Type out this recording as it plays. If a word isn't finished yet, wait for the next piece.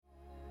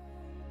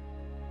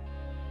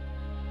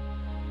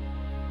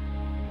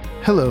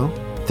Hello,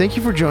 thank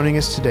you for joining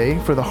us today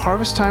for the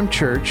Harvest Time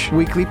Church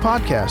weekly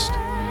podcast.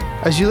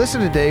 As you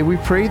listen today, we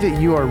pray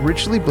that you are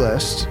richly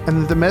blessed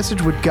and that the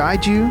message would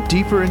guide you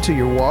deeper into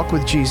your walk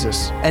with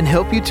Jesus and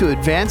help you to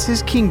advance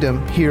His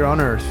kingdom here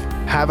on earth.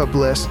 Have a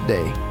blessed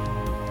day.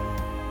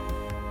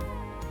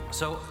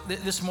 So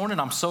this morning,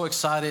 I'm so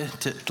excited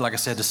to, like I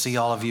said, to see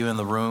all of you in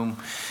the room,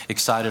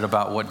 excited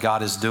about what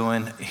God is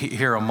doing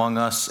here among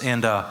us.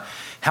 And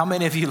how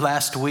many of you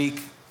last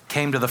week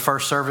came to the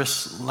first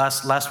service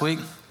last week?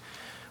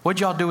 What'd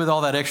y'all do with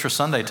all that extra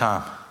Sunday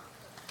time?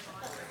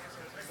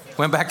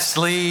 Went back to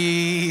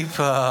sleep,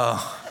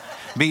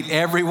 beat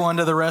everyone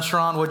to the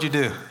restaurant. What'd you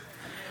do?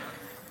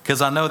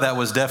 Because I know that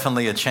was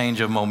definitely a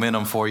change of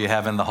momentum for you,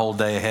 having the whole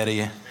day ahead of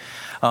you.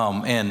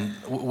 And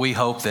we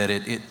hope that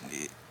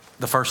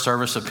the first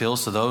service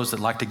appeals to those that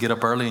like to get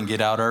up early and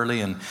get out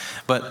early.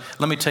 But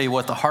let me tell you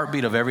what, the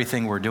heartbeat of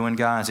everything we're doing,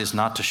 guys, is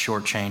not to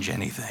shortchange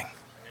anything.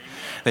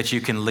 That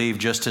you can leave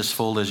just as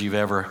full as you've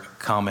ever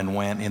come and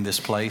went in this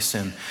place.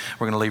 And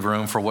we're going to leave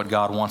room for what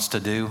God wants to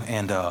do.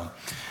 And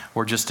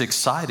we're just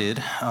excited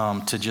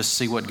to just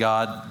see what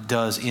God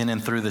does in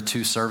and through the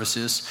two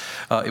services.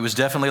 It was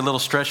definitely a little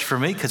stretch for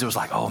me because it was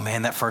like, oh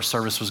man, that first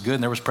service was good.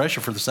 And there was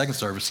pressure for the second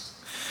service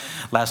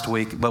last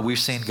week. But we've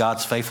seen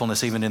God's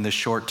faithfulness even in this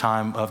short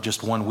time of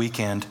just one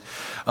weekend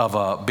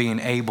of being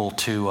able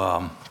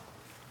to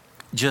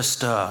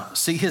just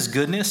see His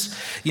goodness.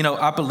 You know,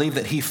 I believe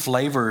that He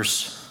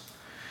flavors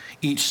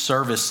each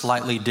service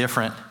slightly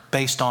different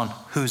based on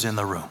who's in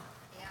the room.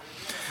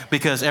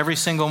 Because every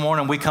single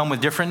morning we come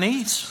with different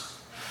needs.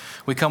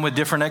 We come with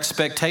different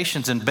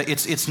expectations, and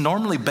it's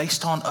normally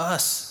based on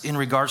us in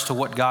regards to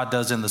what God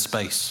does in the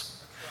space.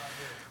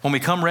 When we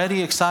come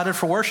ready, excited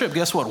for worship,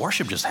 guess what?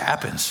 Worship just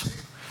happens.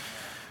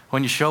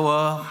 When you show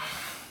up,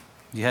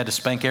 you had to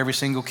spank every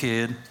single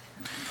kid.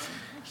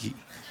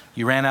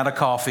 You ran out of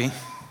coffee,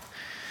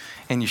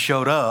 and you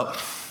showed up.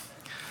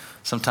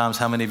 Sometimes,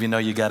 how many of you know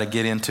you got to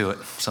get into it?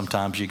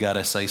 Sometimes you got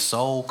to say,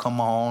 soul,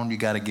 come on. You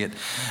got to get,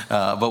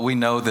 but we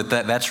know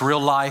that's real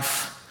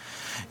life.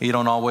 You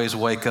don't always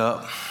wake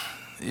up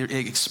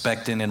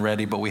expectant and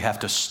ready, but we have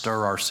to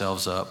stir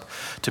ourselves up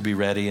to be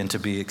ready and to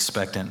be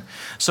expectant.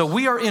 So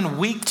we are in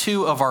week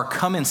 2 of our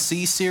Come and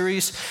See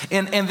series.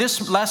 And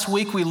this last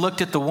week, we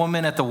looked at the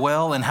woman at the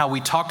well and how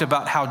we talked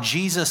about how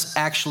Jesus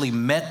actually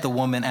met the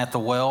woman at the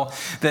well,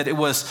 that it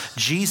was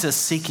Jesus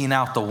seeking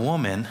out the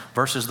woman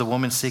versus the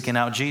woman seeking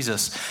out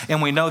Jesus.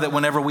 And we know that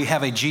whenever we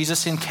have a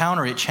Jesus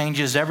encounter, it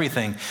changes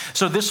everything.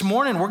 So this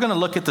morning, we're going to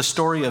look at the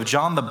story of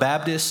John the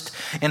Baptist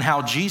and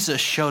how Jesus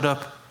showed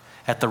up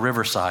at the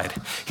riverside.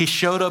 He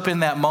showed up in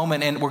that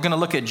moment, and we're going to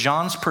look at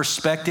John's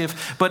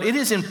perspective. But it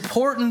is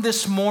important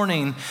this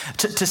morning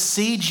to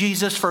see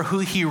Jesus for who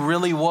He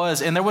really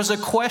was. And there was a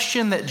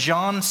question that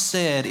John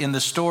said in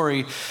the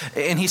story,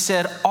 and he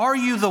said, "Are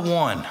you the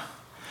one?"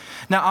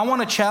 Now, I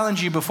want to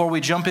challenge you before we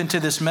jump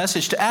into this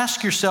message to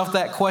ask yourself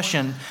that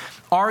question.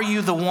 Are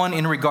you the one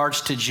in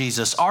regards to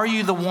Jesus? Are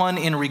you the one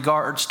in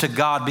regards to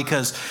God?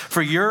 Because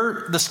for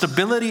the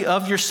stability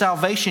of your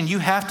salvation, you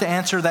have to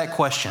answer that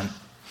question.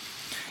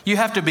 You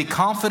have to be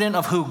confident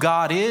of who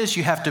God is.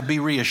 You have to be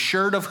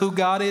reassured of who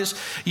God is.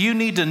 You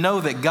need to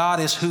know that God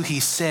is who He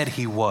said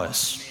He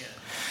was.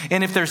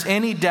 And if there's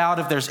any doubt,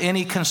 if there's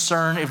any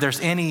concern, if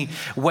there's any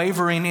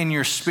wavering in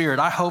your spirit,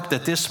 I hope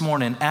that this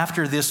morning,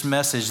 after this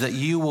message, that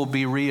you will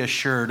be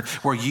reassured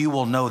where you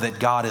will know that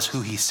God is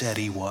who He said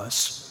He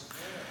was.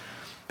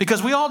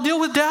 Because we all deal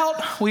with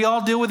doubt. We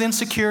all deal with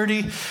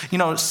insecurity,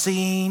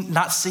 seeing,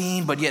 not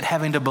seeing, but yet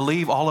having to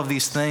believe all of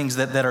these things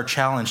that are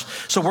challenged.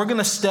 So we're going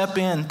to step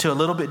into a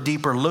little bit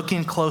deeper,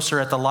 looking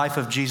closer at the life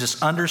of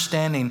Jesus,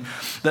 understanding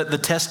the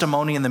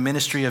testimony and the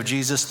ministry of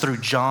Jesus through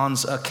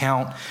John's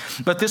account.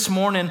 But this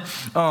morning,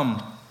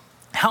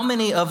 how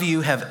many of you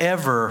have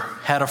ever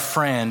had a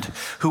friend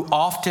who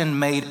often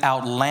made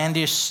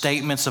outlandish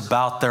statements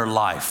about their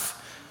life?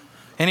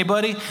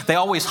 Anybody? They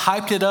always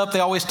hyped it up. They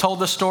always told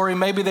the story.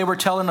 Maybe they were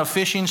telling a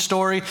fishing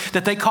story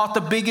that they caught the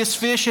biggest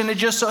fish, and it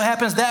just so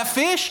happens that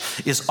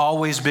fish is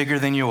always bigger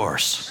than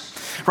yours.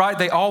 Right?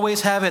 They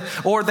always have it.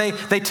 Or they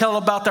tell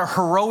about their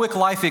heroic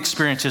life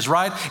experiences,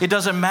 right? It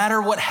doesn't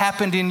matter what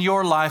happened in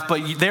your life, but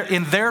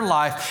in their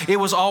life, it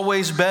was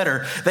always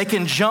better. They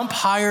can jump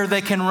higher.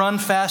 They can run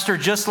faster,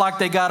 just like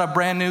they got a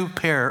brand new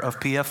pair of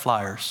PF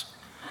Flyers.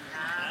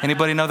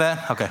 Anybody know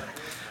that? Okay.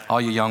 All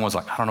you young ones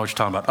like, I don't know what you're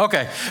talking about.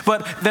 Okay,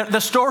 but the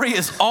story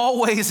is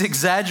always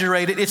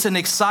exaggerated. It's an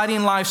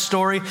exciting life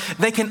story.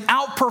 They can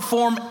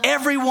outperform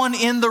everyone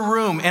in the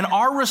room. And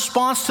our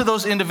response to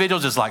those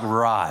individuals is like,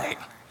 right,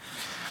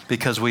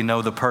 because we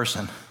know the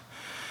person.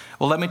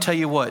 Well, let me tell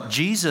you what,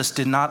 Jesus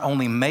did not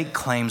only make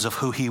claims of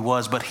who He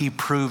was, but He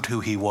proved who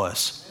He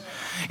was.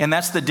 And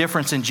that's the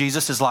difference in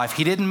Jesus' life.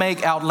 He didn't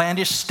make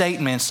outlandish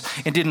statements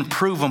and didn't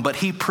prove them, but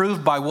He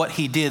proved by what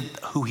He did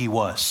who He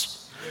was.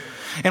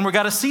 And we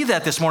got to see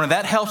that this morning.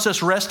 That helps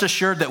us rest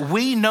assured that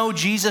we know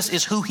Jesus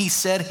is who he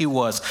said he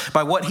was,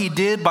 by what he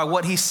did, by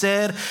what he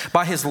said,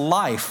 by his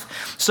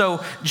life.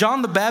 So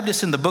John the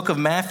Baptist in the book of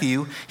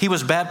Matthew, he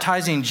was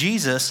baptizing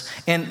Jesus,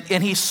 and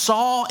he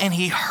saw and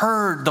he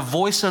heard the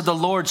voice of the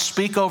Lord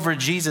speak over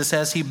Jesus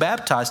as he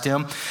baptized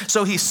him.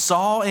 So he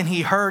saw and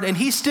he heard, and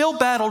he still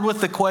battled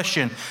with the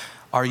question,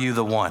 are you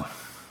the one?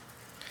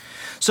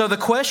 So the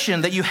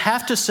question that you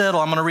have to settle,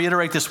 I'm going to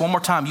reiterate this one more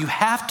time. You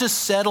have to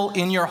settle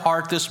in your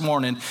heart this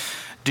morning.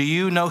 Do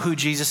you know who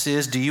Jesus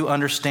is? Do you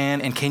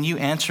understand? And can you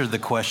answer the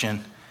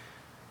question,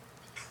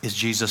 is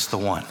Jesus the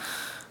one?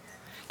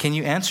 Can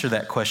you answer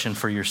that question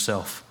for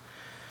yourself?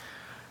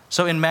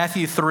 So in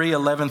Matthew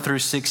 3:11 through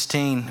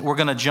 16, we're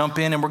going to jump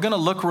in and we're going to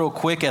look real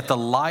quick at the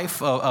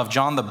life of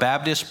John the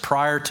Baptist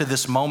prior to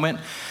this moment.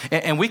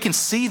 And we can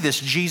see this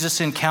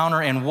Jesus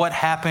encounter and what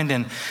happened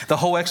and the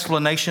whole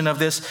explanation of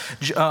this.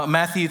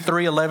 Matthew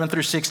 3:11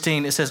 through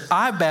 16, it says,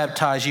 I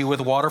baptize you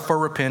with water for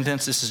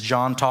repentance. This is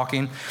John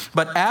talking.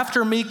 But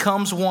after me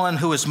comes one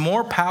who is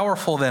more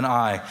powerful than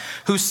I,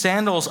 whose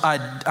sandals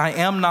I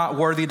am not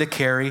worthy to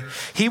carry.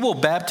 He will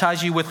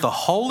baptize you with the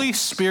Holy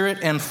Spirit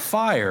and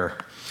fire.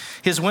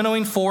 His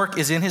winnowing fork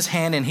is in his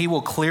hand, and he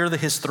will clear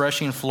his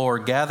threshing floor,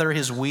 gather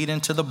his wheat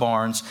into the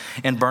barns,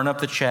 and burn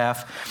up the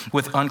chaff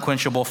with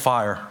unquenchable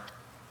fire.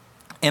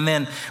 And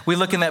then we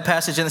look in that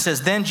passage, and it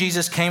says, then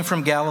Jesus came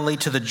from Galilee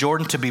to the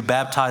Jordan to be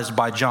baptized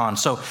by John.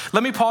 So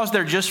let me pause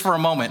there just for a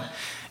moment.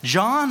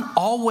 John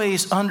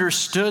always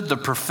understood the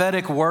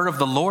prophetic word of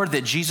the Lord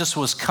that Jesus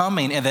was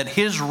coming and that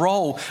his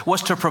role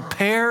was to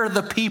prepare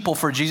the people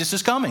for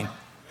Jesus' coming.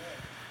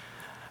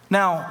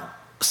 Now,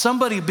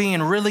 somebody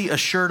being really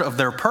assured of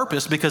their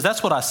purpose, because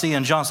that's what I see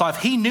in John's life.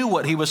 He knew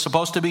what he was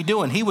supposed to be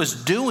doing. He was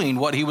doing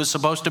what he was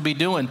supposed to be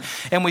doing.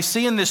 And we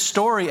see in this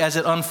story as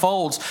it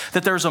unfolds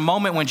that there's a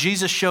moment when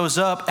Jesus shows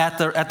up at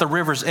the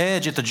river's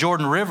edge, at the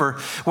Jordan River,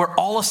 where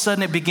all of a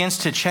sudden it begins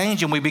to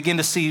change and we begin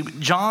to see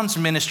John's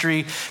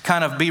ministry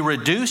kind of be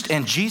reduced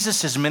and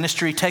Jesus'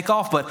 ministry take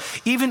off. But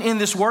even in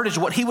this wordage,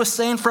 what he was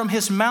saying from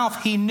his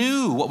mouth, he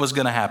knew what was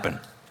going to happen.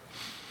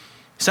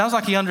 Sounds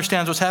like he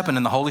understands what's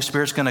happening. The Holy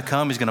Spirit's going to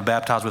come. He's going to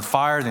baptize with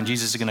fire. Then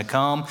Jesus is going to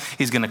come.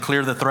 He's going to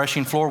clear the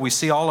threshing floor. We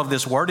see all of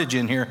this wordage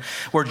in here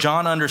where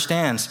John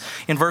understands.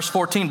 In verse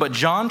 14, but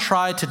John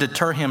tried to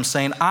deter him,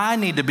 saying, I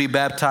need to be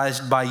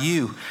baptized by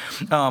you.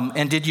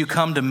 And did you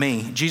come to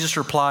me? Jesus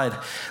replied,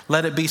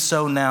 let it be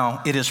so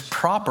now. It is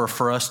proper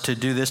for us to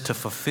do this to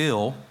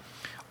fulfill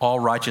all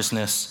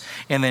righteousness.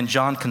 And then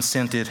John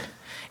consented.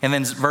 And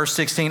then verse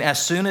 16,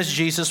 as soon as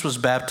Jesus was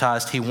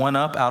baptized, he went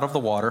up out of the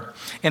water.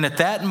 And at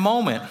that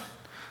moment,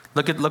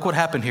 look what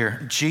happened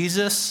here.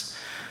 Jesus,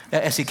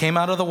 as he came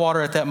out of the water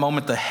at that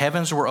moment, the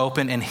heavens were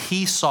open and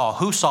he saw.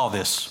 Who saw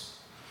this?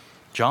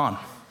 John.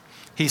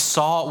 He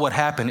saw what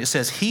happened. It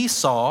says he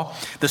saw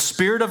the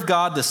Spirit of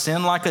God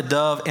descend like a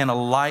dove and a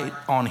light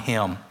on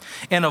him.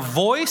 And a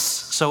voice,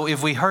 so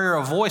if we hear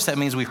a voice, that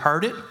means we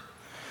heard it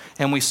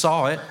and we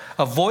saw it.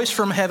 A voice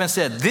from heaven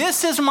said,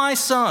 this is my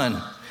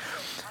son,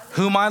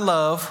 whom I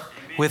love,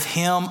 with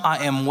him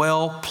I am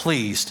well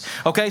pleased.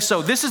 Okay,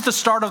 so this is the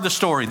start of the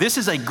story. This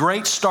is a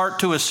great start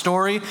to a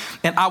story,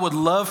 and I would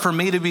love for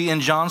me to be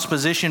in John's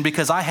position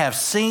because I have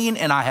seen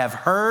and I have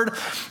heard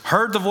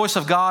the voice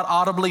of God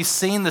audibly,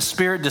 seen the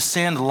Spirit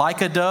descend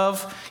like a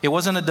dove. It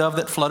wasn't a dove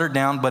that fluttered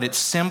down, but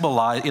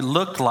it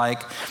looked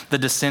like the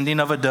descending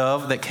of a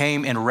dove that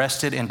came and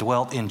rested and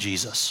dwelt in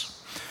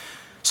Jesus.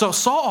 So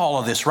saw all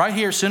of this right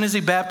here as soon as he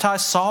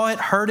baptized, saw it,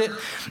 heard it,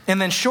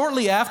 and then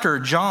shortly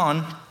after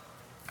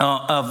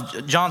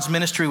of John's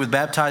ministry with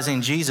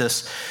baptizing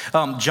Jesus,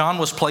 John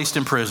was placed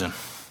in prison.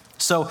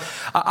 So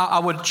I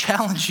would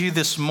challenge you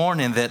this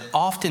morning that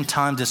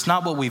oftentimes it's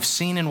not what we've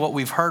seen and what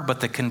we've heard,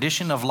 but the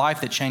condition of life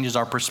that changes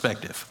our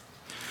perspective.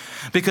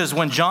 Because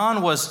when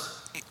John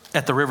was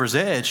at the river's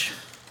edge,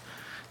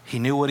 he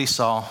knew what he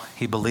saw.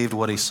 He believed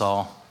what he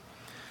saw.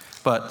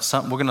 But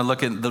we're going to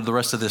look at the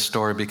rest of this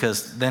story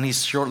because then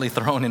he's shortly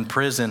thrown in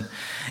prison.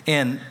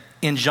 And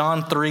in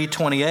John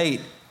 3:28,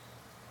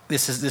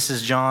 this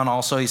is John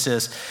also. He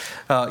says,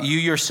 you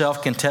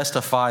yourself can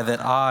testify that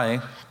I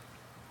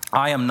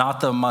am not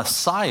the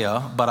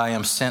Messiah, but I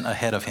am sent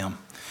ahead of him.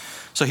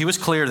 So he was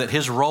clear that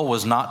his role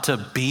was not to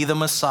be the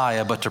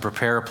Messiah, but to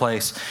prepare a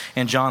place.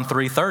 In John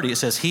 3:30, it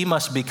says, he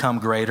must become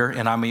greater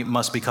and I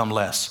must become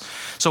less.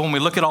 So when we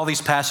look at all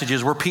these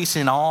passages, we're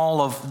piecing all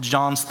of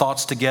John's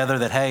thoughts together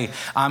that, hey,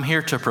 I'm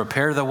here to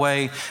prepare the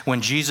way.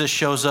 When Jesus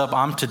shows up,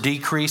 I'm to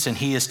decrease and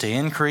he is to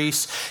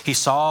increase. He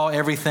saw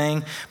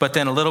everything, but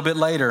then a little bit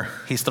later,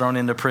 he's thrown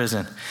into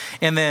prison.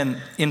 And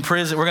then in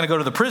prison, we're going to go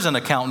to the prison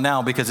account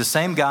now because the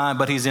same guy,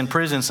 but he's in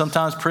prison.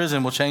 Sometimes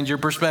prison will change your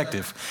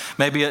perspective.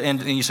 Maybe,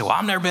 and you say,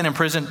 well, I've never been in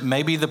prison.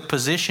 Maybe the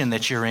position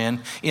that you're in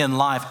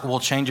life will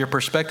change your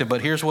perspective.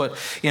 But here's what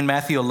in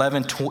Matthew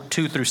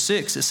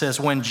 11:2-6, it says,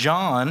 when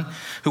John,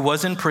 who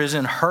was in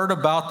prison, heard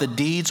about the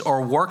deeds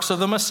or works of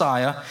the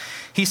Messiah,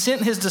 he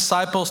sent his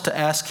disciples to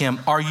ask him,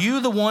 are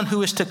you the one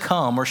who is to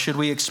come, or should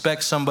we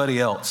expect somebody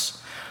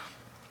else?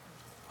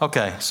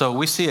 Okay, so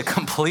we see a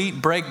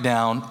complete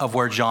breakdown of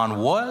where John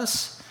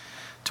was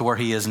to where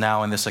he is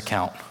now in this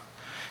account.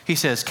 He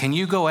says, can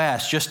you go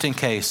ask just in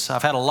case?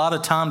 I've had a lot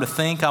of time to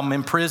think. I'm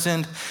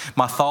imprisoned.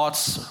 My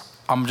thoughts,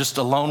 I'm just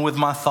alone with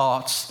my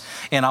thoughts.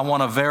 And I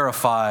want to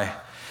verify,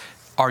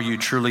 are you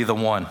truly the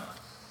one?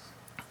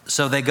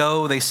 So they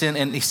go, he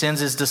sends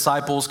his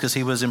disciples because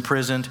he was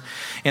imprisoned.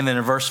 And then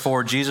in verse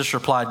 4, Jesus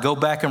replied, go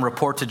back and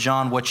report to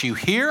John what you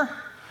hear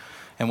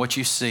and what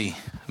you see.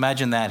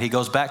 Imagine that. He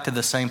goes back to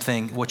the same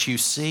thing. What you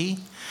see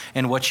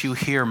and what you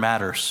hear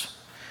matters.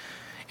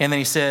 And then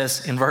he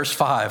says in verse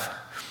 5,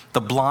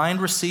 the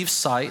blind receive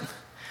sight,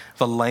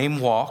 the lame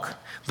walk,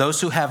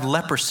 those who have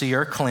leprosy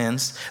are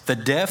cleansed, the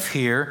deaf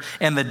hear,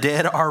 and the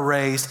dead are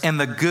raised, and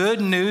the good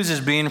news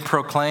is being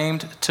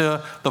proclaimed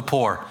to the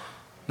poor.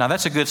 Now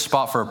that's a good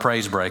spot for a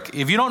praise break.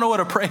 If you don't know what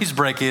a praise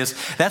break is,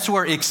 that's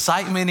where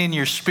excitement in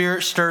your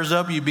spirit stirs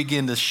up. You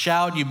begin to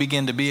shout, you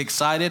begin to be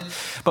excited.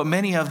 But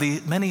many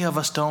of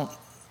us don't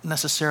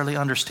necessarily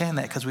understand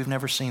that because we've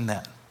never seen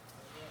that.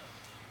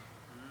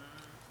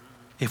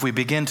 If we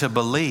begin to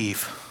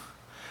believe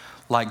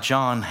like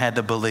John had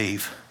to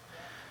believe,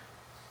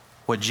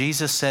 what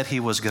Jesus said he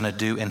was going to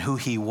do and who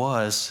he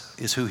was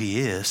is who he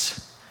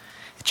is,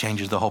 it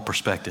changes the whole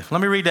perspective.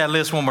 Let me read that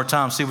list one more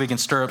time, see if we can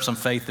stir up some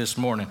faith this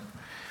morning.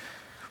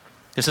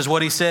 This is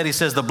what he said. He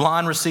says, the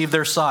blind receive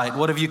their sight.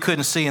 What if you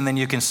couldn't see and then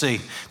you can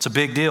see? It's a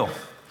big deal.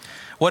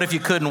 What if you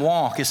couldn't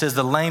walk? It says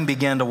the lame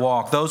began to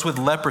walk. Those with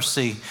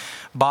leprosy,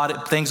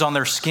 things on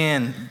their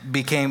skin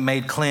became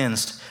made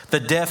cleansed. The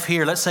deaf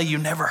hear. Let's say you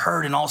never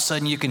heard and all of a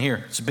sudden you can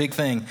hear. It's a big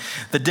thing.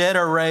 The dead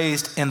are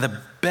raised. And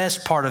the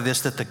best part of this,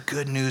 that the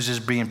good news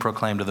is being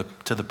proclaimed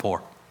to the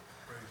poor.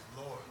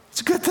 It's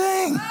a good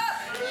thing.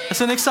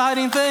 It's an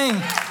exciting thing.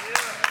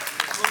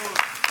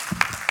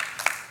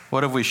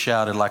 What if we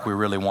shouted like we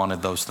really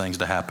wanted those things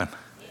to happen?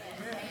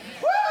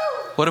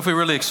 What if we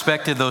really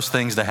expected those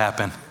things to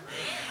happen?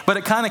 But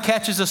it kind of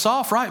catches us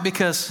off, right?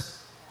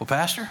 Because, well,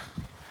 Pastor,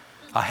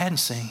 I hadn't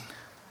seen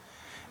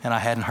and I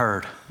hadn't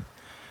heard.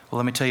 Well,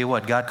 let me tell you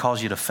what, God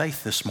calls you to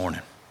faith this morning.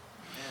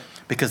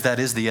 Because that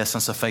is the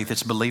essence of faith.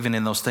 It's believing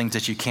in those things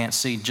that you can't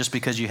see. Just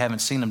because you haven't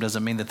seen them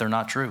doesn't mean that they're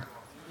not true.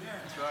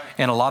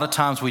 And a lot of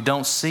times we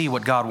don't see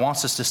what God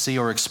wants us to see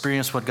or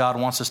experience what God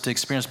wants us to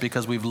experience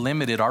because we've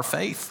limited our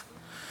faith.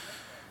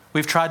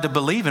 We've tried to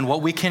believe in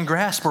what we can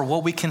grasp or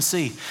what we can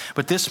see.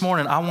 But this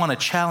morning, I want to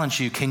challenge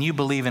you. Can you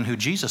believe in who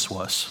Jesus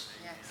was?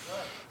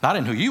 Not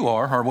in who you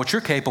are or what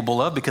you're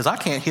capable of, because I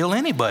can't heal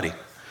anybody.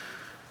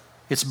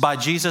 It's by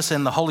Jesus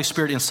and the Holy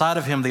Spirit inside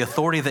of him, the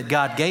authority that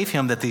God gave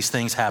him, that these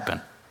things happen.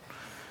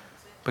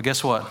 But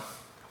guess what?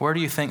 Where do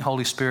you think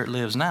Holy Spirit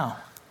lives now?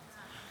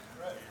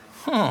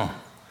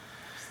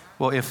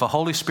 Well, if the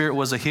Holy Spirit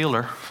was a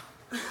healer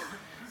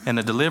and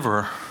a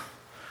deliverer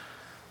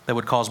that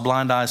would cause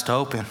blind eyes to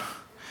open,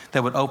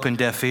 that would open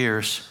deaf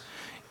ears,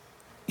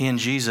 in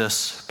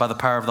Jesus, by the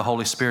power of the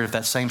Holy Spirit, if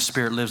that same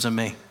Spirit lives in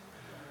me,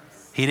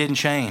 he didn't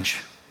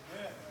change.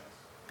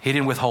 He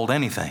didn't withhold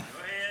anything.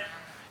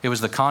 It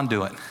was the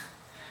conduit.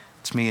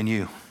 It's me and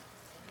you.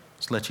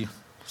 Just let you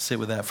sit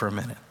with that for a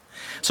minute.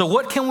 So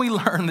what can we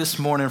learn this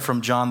morning from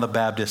John the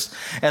Baptist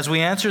as we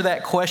answer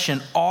that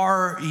question,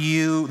 are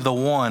you the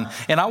one?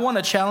 And I want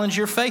to challenge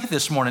your faith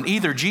this morning.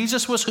 Either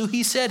Jesus was who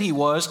he said he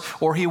was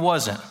or he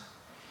wasn't.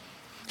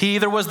 He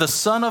either was the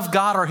Son of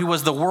God or he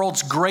was the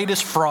world's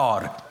greatest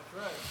fraud,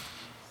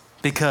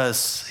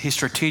 because he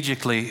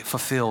strategically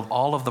fulfilled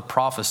all of the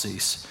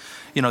prophecies.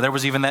 You know, there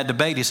was even that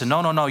debate. He said,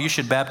 no, you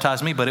should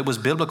baptize me. But it was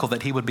biblical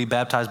that he would be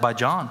baptized by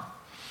John.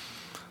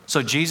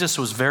 So Jesus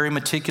was very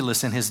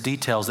meticulous in his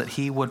details that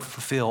he would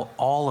fulfill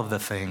all of the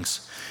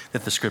things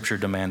that the scripture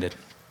demanded.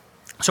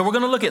 So we're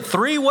going to look at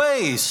 3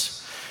 ways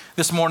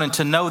this morning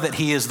to know that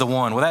he is the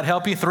one. Will that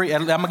help you? 3?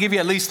 I'm going to give you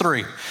at least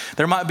 3.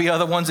 There might be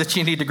other ones that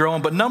you need to grow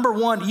in. But number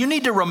 1, you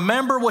need to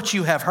remember what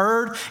you have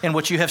heard and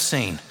what you have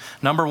seen.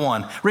 Number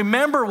 1,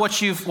 remember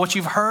what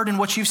you've heard and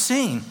what you've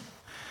seen.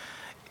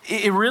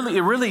 It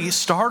really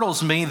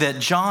startles me that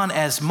John,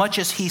 as much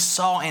as he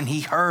saw and he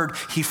heard,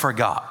 he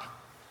forgot.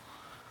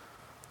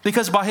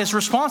 Because by his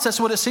response, that's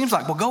what it seems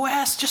like. Well, go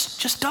ask,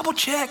 just double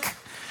check.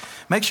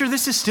 Make sure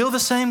this is still the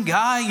same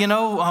guy,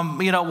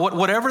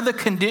 whatever the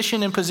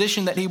condition and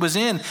position that he was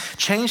in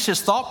changed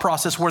his thought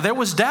process where there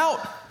was doubt.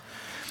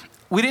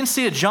 We didn't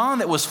see a John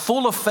that was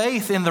full of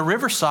faith in the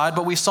riverside,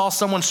 but we saw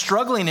someone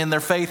struggling in their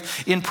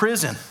faith in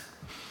prison.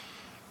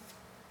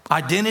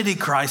 Identity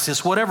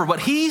crisis, whatever.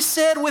 But he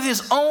said with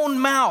his own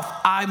mouth,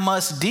 I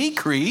must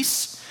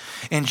decrease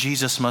and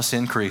Jesus must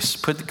increase.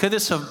 Could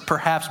this have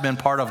perhaps been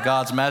part of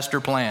God's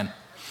master plan?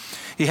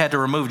 He had to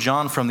remove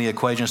John from the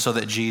equation so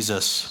that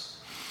Jesus...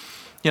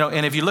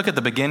 and if you look at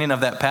the beginning of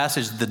that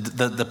passage,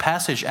 the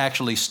passage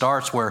actually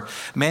starts where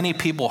many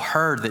people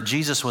heard that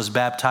Jesus was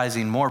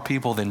baptizing more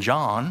people than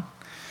John,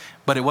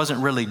 but it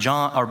wasn't really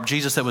John or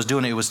Jesus that was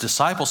doing it, it was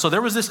disciples. So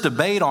there was this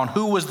debate on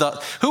who was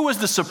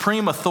the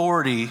supreme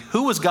authority,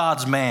 who was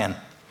God's man.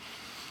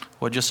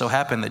 Well, it just so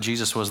happened that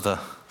Jesus was the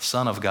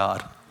Son of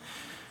God.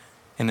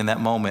 And in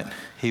that moment,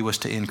 he was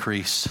to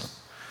increase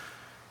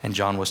and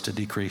John was to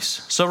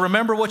decrease. So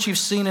remember what you've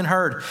seen and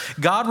heard.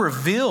 God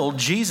revealed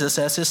Jesus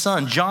as his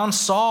son. John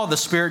saw the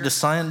Spirit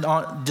descend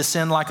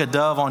like a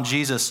dove on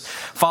Jesus.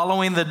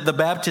 Following the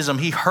baptism,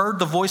 he heard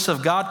the voice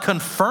of God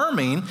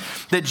confirming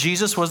that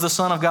Jesus was the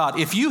Son of God.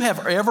 If you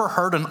have ever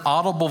heard an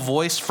audible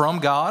voice from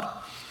God,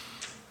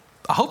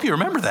 I hope you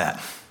remember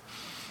that.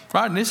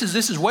 Right? And this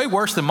is way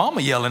worse than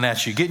mama yelling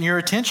at you, getting your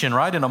attention,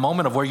 right? In a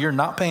moment of where you're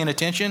not paying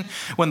attention.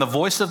 When the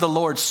voice of the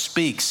Lord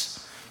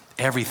speaks,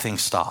 everything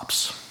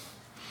stops.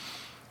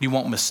 You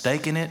won't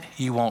mistake it.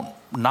 You won't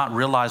not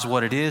realize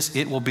what it is.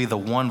 It will be the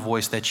one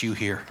voice that you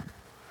hear.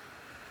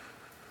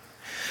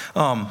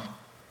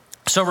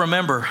 So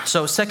remember,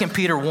 2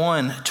 Peter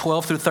 1,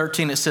 12 through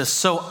 13, it says,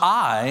 "So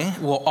I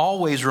will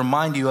always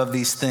remind you of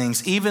these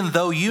things, even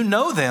though you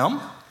know them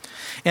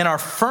and are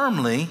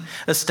firmly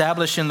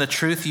established in the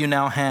truth you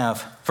now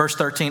have." Verse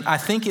 13, "I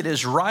think it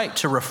is right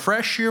to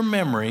refresh your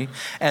memory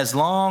as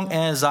long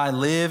as I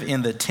live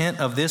in the tent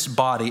of this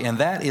body. And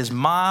that is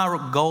my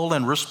goal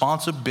and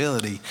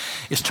responsibility,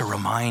 is to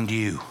remind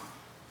you.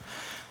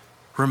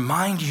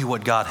 Remind you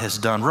what God has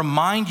done.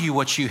 Remind you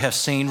what you have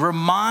seen.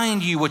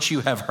 Remind you what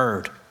you have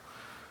heard.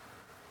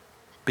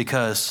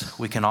 Because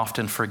we can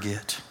often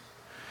forget.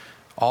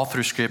 All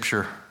through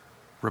Scripture,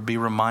 be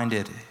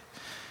reminded.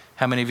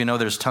 How many of you know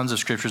there's tons of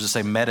scriptures that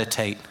say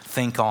meditate,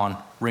 think on,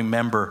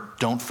 remember,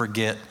 don't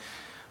forget?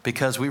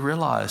 Because we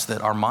realize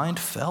that our mind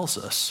fails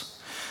us.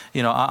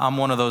 You know, I'm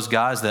one of those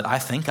guys that I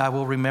think I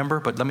will remember,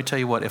 but let me tell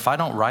you what, if I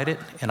don't write it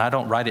and I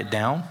don't write it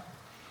down,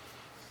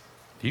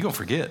 you're going to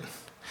forget.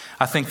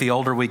 I think the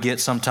older we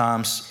get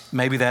sometimes,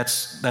 maybe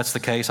that's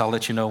the case. I'll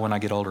let you know when I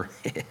get older.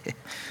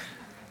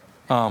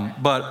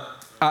 But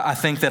I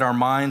think that our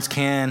minds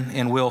can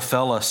and will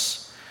fail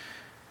us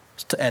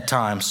at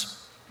times.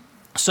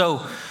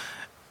 So,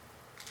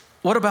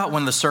 what about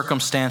when the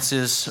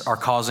circumstances are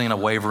causing a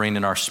wavering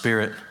in our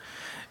spirit?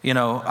 You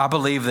know, I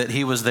believe that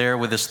he was there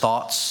with his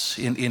thoughts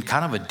in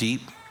kind of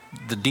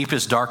the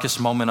deepest,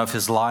 darkest moment of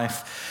his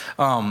life.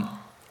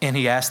 And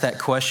he asked that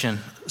question.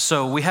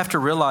 So we have to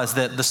realize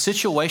that the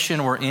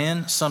situation we're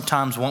in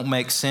sometimes won't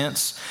make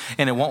sense,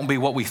 and it won't be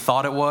what we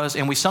thought it was.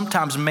 And we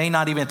sometimes may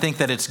not even think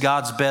that it's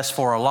God's best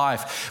for our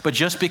life. But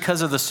just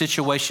because of the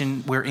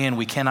situation we're in,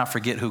 we cannot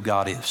forget who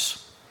God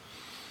is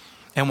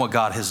and what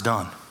God has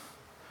done.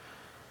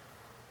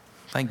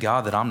 Thank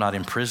God that I'm not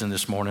in prison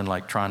this morning,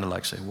 trying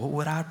to say, what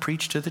would I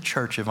preach to the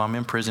church if I'm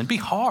in prison? It'd be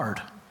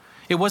hard.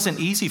 It wasn't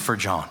easy for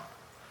John.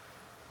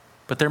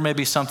 But there may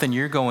be something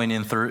you're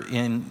going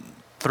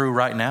through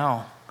right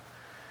now,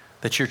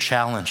 that you're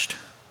challenged,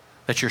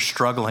 that you're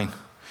struggling,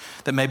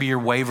 that maybe you're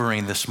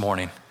wavering this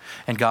morning.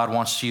 And God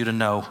wants you to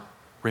know,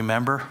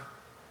 remember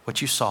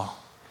what you saw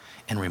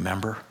and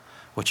remember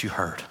what you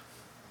heard.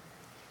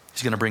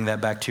 He's going to bring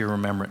that back to your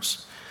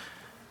remembrance.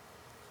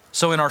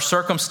 So in our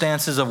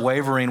circumstances of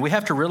wavering, we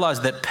have to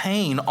realize that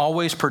pain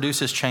always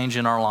produces change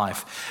in our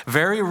life.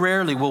 Very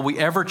rarely will we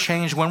ever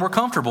change when we're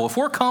comfortable. If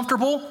we're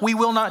comfortable, we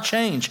will not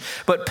change.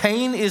 But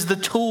pain is the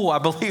tool, I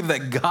believe,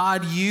 that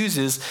God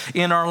uses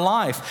in our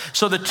life.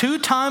 So the two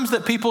times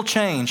that people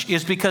change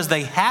is because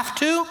they have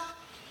to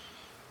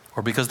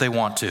or because they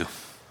want to.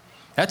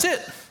 That's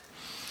it.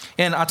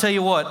 And I'll tell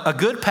you what, a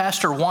good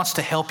pastor wants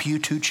to help you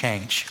to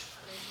change.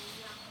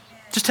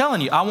 Just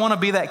telling you, I want to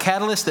be that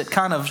catalyst that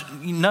kind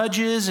of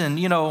nudges and,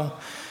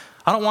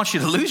 I don't want you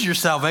to lose your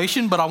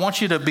salvation, but I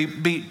want you to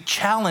be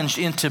challenged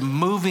into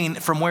moving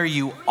from where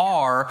you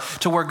are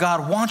to where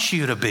God wants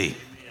you to be.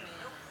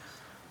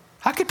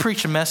 I could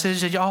preach a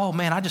message that, oh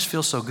man, I just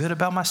feel so good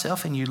about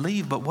myself, and you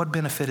leave, but what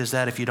benefit is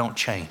that if you don't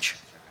change?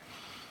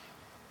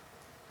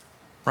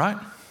 Right?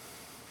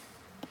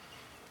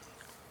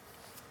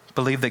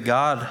 Believe that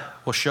God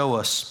will show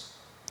us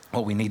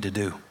what we need to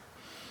do.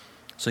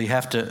 So you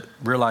have to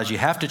realize you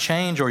have to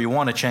change or you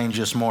want to change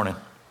this morning.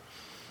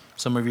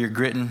 Some of you are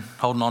gritting,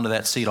 holding on to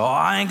that seat. Oh,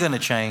 I ain't going to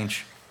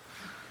change.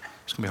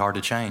 It's going to be hard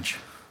to change.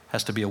 It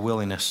has to be a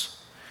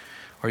willingness.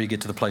 Or you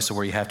get to the place of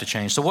where you have to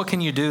change. So what can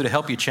you do to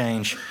help you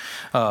change?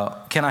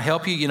 Can I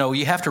help you?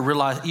 You have to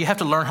realize, you have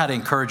to learn how to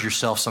encourage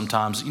yourself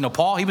sometimes.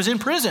 Paul, he was in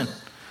prison.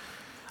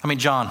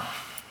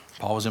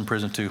 Paul was in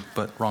prison too,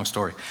 but wrong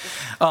story.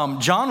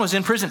 John was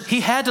in prison.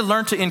 He had to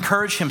learn to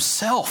encourage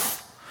himself.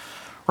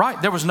 Right?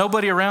 There was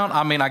nobody around.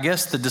 I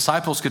guess the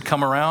disciples could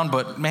come around,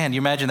 but man, you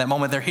imagine that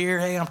moment they're here.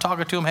 Hey, I'm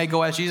talking to them. Hey,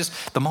 go ask Jesus.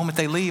 The moment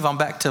they leave, I'm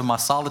back to my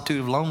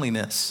solitude of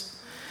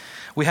loneliness.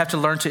 We have to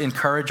learn to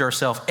encourage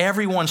ourselves.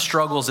 Everyone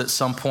struggles at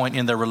some point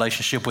in their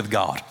relationship with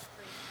God.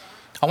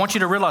 I want you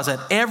to realize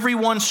that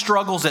everyone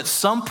struggles at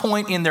some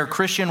point in their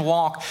Christian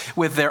walk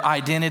with their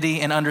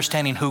identity and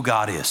understanding who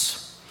God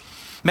is.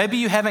 Maybe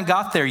you haven't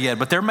got there yet,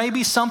 but there may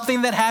be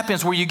something that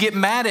happens where you get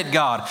mad at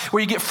God,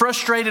 where you get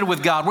frustrated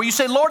with God, where you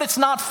say, Lord, it's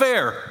not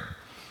fair.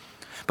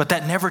 But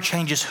that never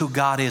changes who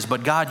God is,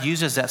 but God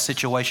uses that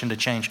situation to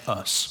change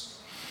us.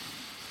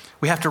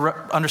 We have to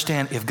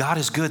understand if God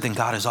is good, then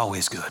God is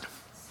always good.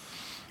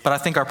 But I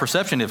think our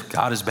perception, if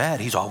God is bad,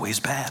 he's always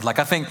bad.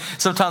 I think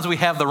sometimes we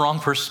have the wrong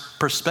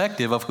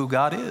perspective of who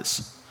God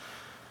is.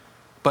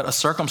 but a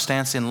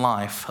circumstance in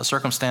life, a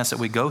circumstance that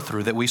we go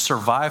through, that we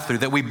survive through,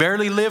 that we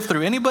barely live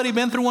through. Anybody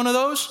been through one of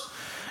those?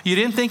 You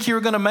didn't think you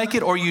were going to make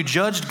it, or you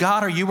judged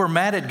God, or you were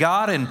mad at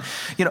God, and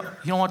you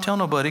don't want to tell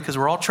nobody because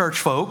we're all church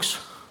folks.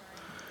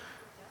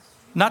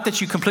 Not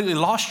that you completely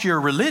lost your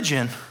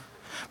religion,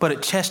 but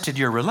it tested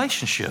your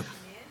relationship.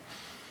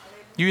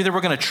 You either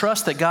were going to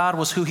trust that God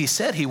was who he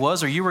said he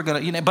was, or you were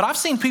going to, but I've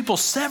seen people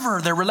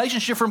sever their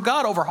relationship from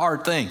God over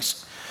hard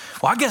things.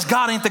 Well, I guess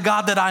God ain't the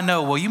God that I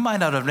know. Well, you might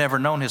not have never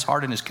known his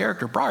heart and his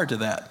character prior to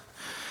that,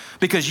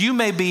 because you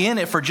may be in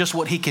it for just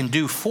what he can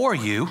do for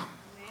you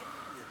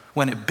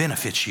when it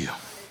benefits you.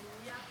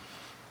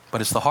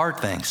 But it's the hard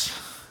things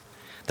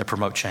that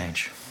promote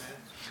change.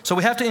 So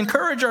we have to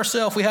encourage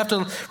ourselves. We have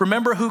to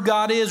remember who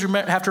God is. We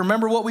have to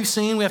remember what we've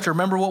seen. We have to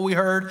remember what we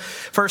heard.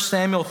 1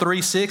 Samuel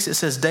 3:6, it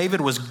says, David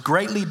was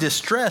greatly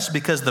distressed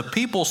because the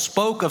people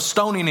spoke of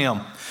stoning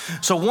him.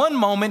 So one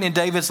moment in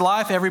David's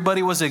life,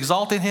 everybody was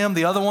exalting him.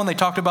 The other one, they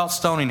talked about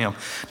stoning him.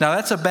 Now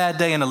that's a bad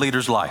day in a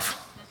leader's life.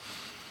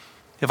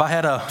 If I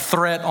had a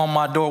threat on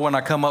my door when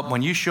I come up,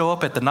 when you show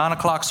up at the 9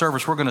 o'clock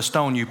service, we're going to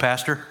stone you,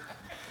 Pastor.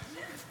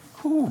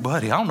 Ooh,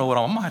 buddy, I don't know what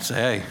I might say.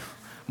 Hey,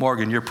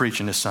 Morgan, you're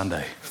preaching this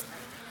Sunday.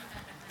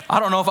 I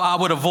don't know if I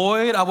would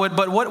avoid.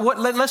 But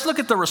let's look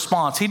at the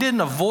response. He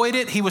didn't avoid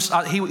it. He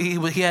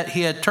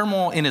had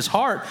turmoil in his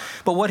heart.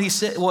 But what he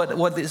said,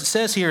 what it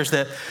says here is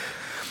that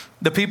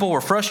the people were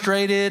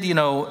frustrated,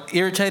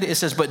 irritated. It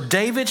says, but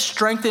David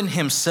strengthened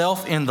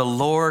himself in the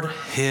Lord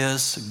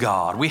his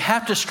God. We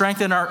have to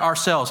strengthen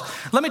ourselves.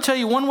 Let me tell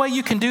you one way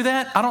you can do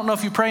that. I don't know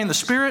if you pray in the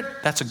Spirit.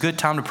 That's a good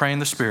time to pray in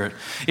the Spirit.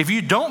 If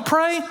you don't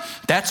pray,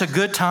 that's a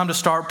good time to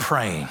start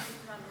praying.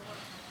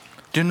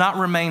 Do not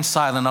remain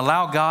silent.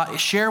 Allow God,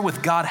 share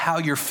with God how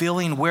you're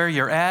feeling, where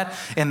you're at,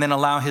 and then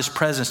allow his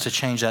presence to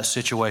change that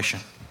situation.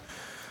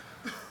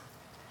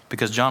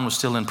 Because John was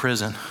still in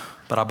prison,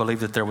 but I believe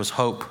that there was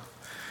hope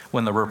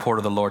when the report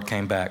of the Lord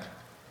came back.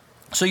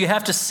 So you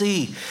have to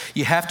see,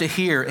 you have to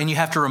hear, and you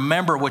have to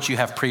remember what you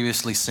have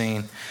previously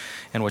seen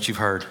and what you've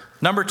heard.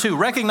 Number 2,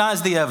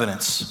 recognize the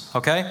evidence,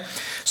 okay?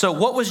 So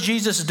what was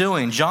Jesus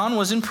doing? John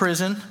was in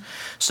prison,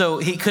 so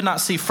he could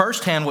not see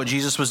firsthand what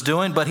Jesus was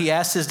doing, but he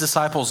asked his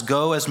disciples,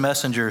 go as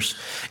messengers.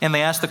 And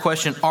they asked the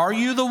question, are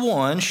you the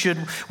one? Should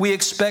we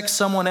expect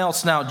someone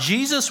else? Now,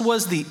 Jesus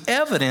was the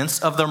evidence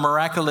of the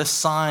miraculous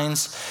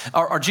signs,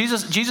 or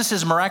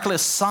Jesus's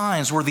miraculous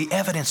signs were the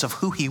evidence of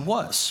who he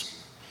was.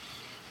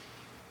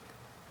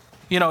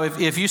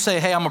 If you say,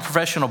 hey, I'm a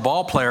professional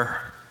ball player,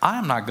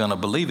 I'm not going to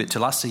believe it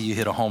till I see you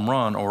hit a home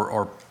run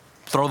or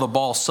throw the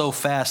ball so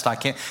fast I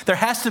can't. There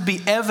has to be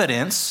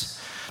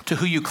evidence to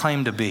who you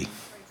claim to be.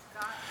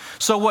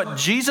 So what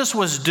Jesus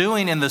was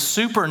doing in the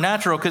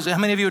supernatural, because how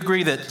many of you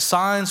agree that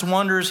signs,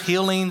 wonders,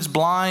 healings,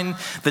 blind,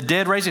 the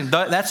dead raising,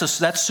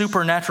 that's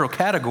supernatural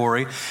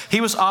category.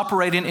 He was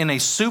operating in a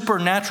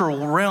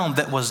supernatural realm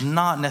that was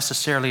not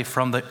necessarily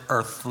from the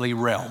earthly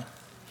realm.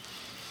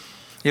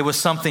 It was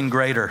something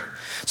greater.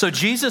 So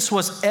Jesus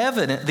was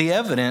the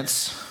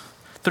evidence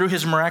through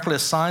his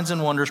miraculous signs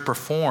and wonders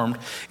performed.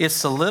 It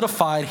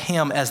solidified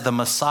him as the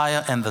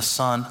Messiah and the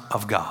Son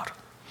of God.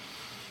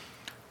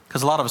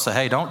 Because a lot of us say,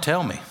 hey, don't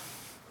tell me.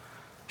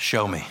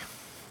 Show me.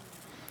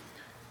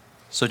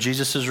 So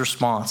Jesus'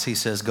 response, he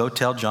says, go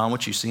tell John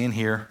what you see and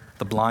hear.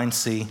 The blind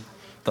see,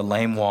 the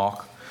lame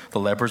walk, the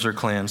lepers are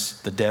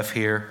cleansed, the deaf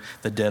hear,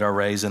 the dead are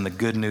raised, and the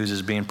good news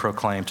is being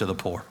proclaimed to the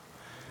poor.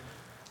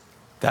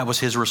 That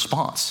was his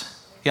response.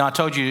 I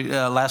told you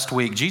last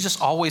week, Jesus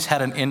always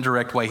had an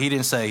indirect way. He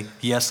didn't say,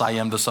 yes, I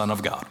am the Son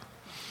of God.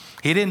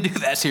 He didn't do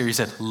that here. He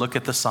said, look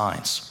at the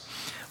signs.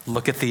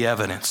 Look at the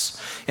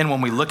evidence. And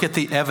when we look at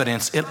the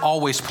evidence, it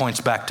always points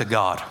back to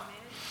God.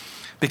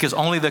 Because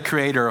only the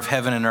creator of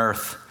heaven and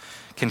earth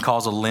can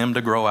cause a limb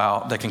to grow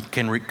out, that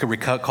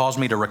can cause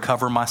me to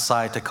recover my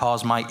sight, to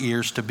cause my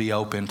ears to be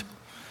opened.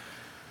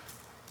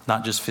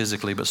 Not just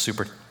physically, but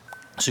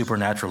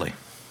supernaturally.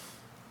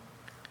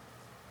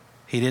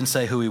 He didn't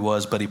say who he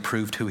was, but he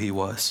proved who he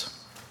was.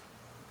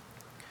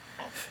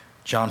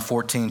 John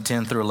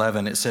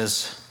 14:10-11, it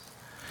says,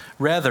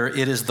 rather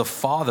it is the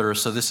Father,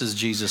 so this is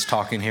Jesus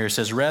talking here. It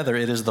says, rather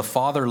it is the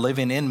Father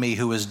living in me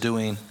who is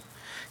doing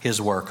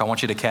his work. I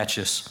want you to catch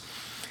this.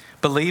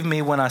 Believe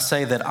me when I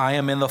say that I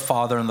am in the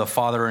Father and the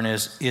Father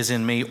is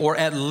in me, or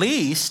at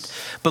least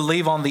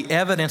believe on the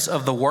evidence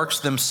of the works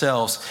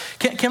themselves.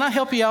 Can I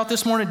help you out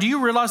this morning? Do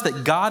you realize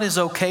that God is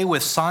okay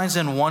with signs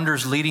and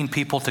wonders leading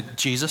people to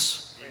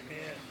Jesus?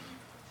 Amen.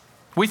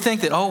 We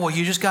think that,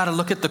 you just got to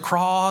look at the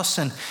cross,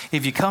 and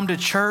if you come to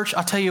church,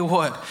 I'll tell you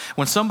what,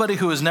 when somebody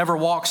who has never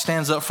walked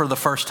stands up for the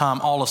first time,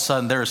 all of a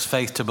sudden there is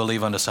faith to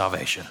believe unto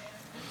salvation.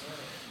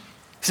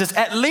 He says,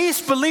 at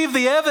least believe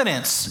the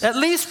evidence. At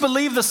least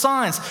believe the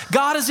signs.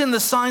 God is in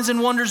the signs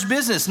and wonders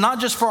business, not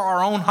just for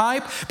our own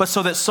hype, but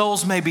so that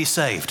souls may be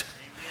saved.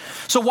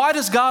 So why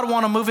does God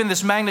want to move in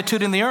this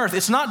magnitude in the earth?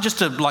 It's not just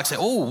to say,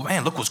 oh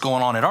man, look what's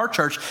going on at our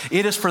church.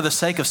 It is for the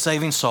sake of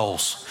saving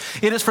souls.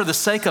 It is for the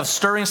sake of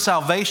stirring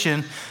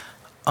salvation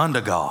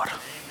unto God.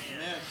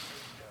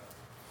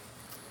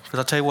 Because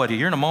I tell you what,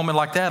 you're in a moment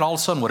like that, all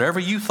of a sudden, whatever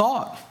you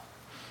thought,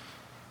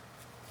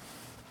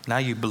 Now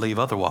you believe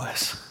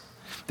otherwise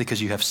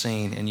because you have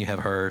seen and you have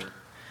heard.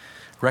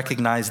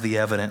 Recognize the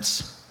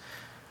evidence,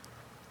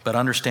 but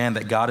understand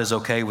that God is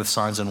okay with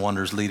signs and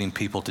wonders leading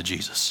people to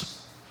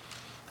Jesus.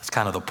 That's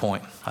kind of the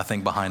point, I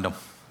think, behind them.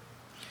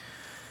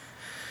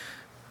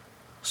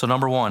 So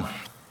number one,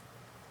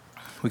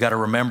 we got to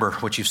remember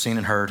what you've seen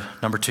and heard.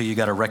 Number two, you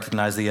got to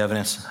recognize the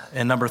evidence.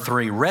 And number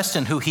three, rest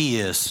in who he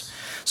is.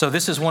 So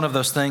this is one of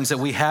those things that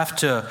we have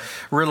to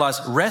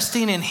realize.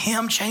 Resting in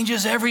him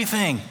changes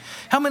everything.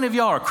 How many of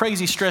y'all are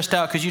crazy stressed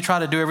out because you try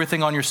to do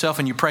everything on yourself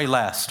and you pray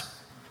last?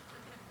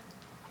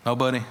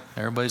 Nobody?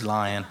 Everybody's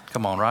lying.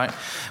 Come on, right?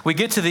 We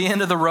get to the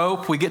end of the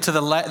rope. We get to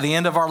the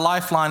end of our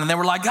lifeline, and then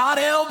we're like, God,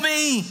 help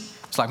me.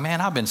 It's like,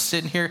 man, I've been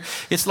sitting here.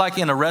 It's like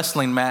in a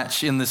wrestling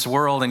match in this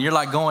world, and you're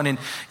like going in.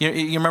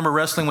 You remember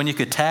wrestling when you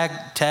could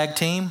tag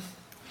team?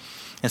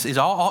 It's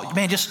all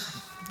man, just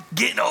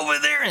get over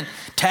there and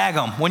tag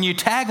them. When you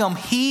tag them,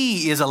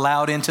 he is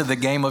allowed into the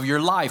game of your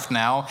life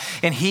now,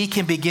 and he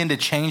can begin to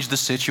change the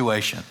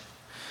situation.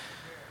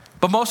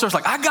 But most of us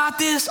are like, I got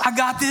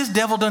this.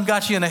 Devil done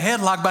got you in a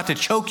headlock, about to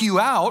choke you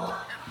out.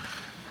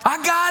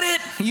 I got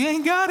it. You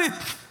ain't got it.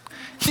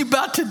 You're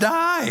about to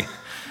die.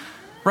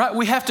 Right?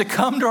 We have to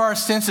come to our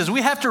senses.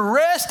 We have to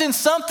rest in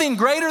something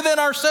greater than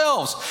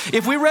ourselves.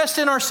 If we rest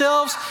in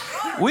ourselves,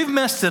 we've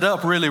messed it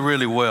up really,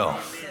 really well.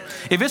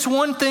 If it's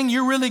one thing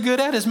you're really good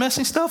at is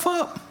messing stuff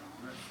up.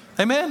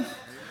 Amen?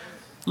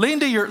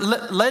 Led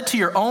to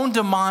your own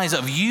demise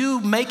of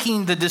you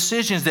making the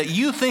decisions that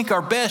you think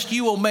are best,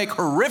 you will make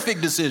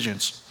horrific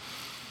decisions.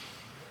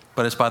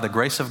 But it's by the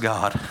grace of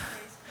God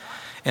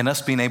and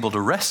us being able to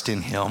rest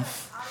in him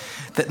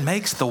that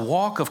makes the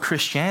walk of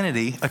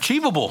Christianity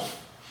achievable.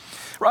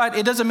 Right?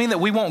 It doesn't mean that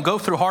we won't go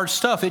through hard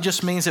stuff. It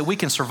just means that we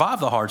can survive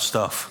the hard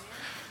stuff.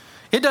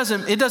 It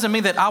doesn't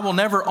mean that I will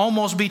never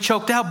almost be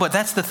choked out, but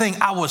that's the thing.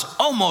 I was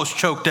almost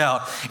choked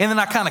out. And then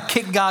I kind of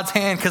kicked God's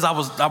hand because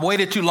I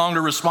waited too long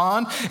to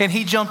respond, and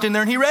he jumped in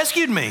there and he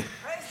rescued me.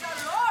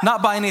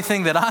 Not by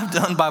anything that I've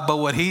done, but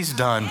what he's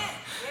done.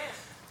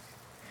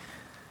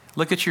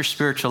 Look at your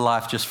spiritual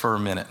life just for a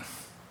minute.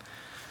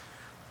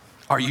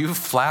 Are you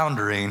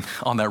floundering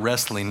on that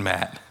wrestling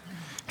mat,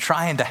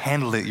 trying to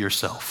handle it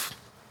yourself?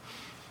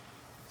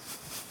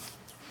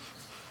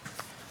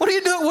 What are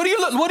you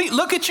doing?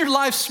 Look at your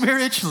life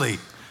spiritually.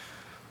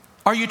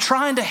 Are you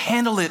trying to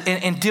handle it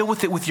and deal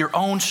with it with your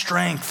own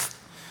strength?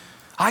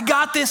 I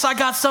got this. I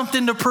got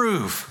something to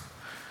prove.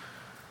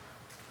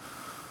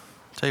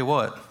 Tell you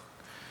what,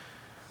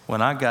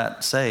 when I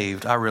got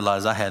saved, I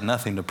realized I had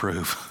nothing to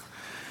prove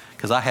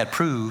because I had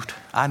proved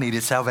I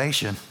needed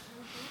salvation.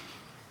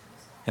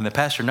 And the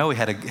pastor Noe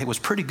was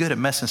pretty good at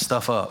messing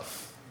stuff up.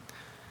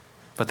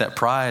 But that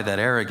pride, that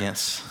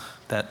arrogance,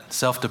 that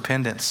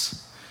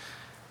self-dependence,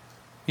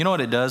 you know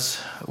what it does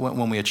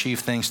when we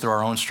achieve things through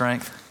our own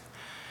strength?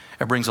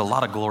 It brings a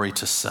lot of glory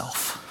to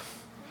self,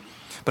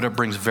 but it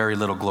brings very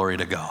little glory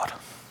to God.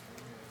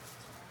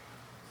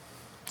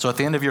 So at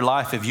the end of your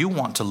life, if you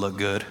want to look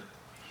good,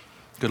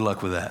 good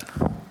luck with that.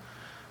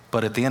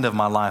 But at the end of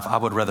my life, I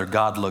would rather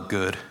God look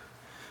good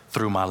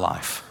through my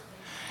life.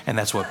 And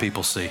that's what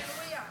people see.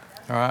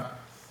 All right?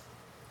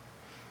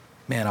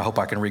 Man, I hope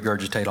I can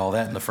regurgitate all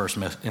that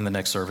in the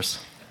next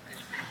service.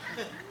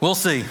 We'll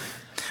see.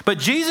 But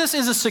Jesus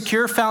is a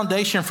secure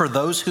foundation for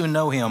those who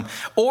know him,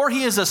 or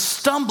he is a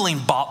stumbling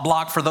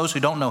block for those who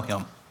don't know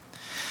him.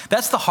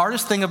 That's the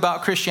hardest thing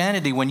about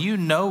Christianity. When you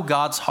know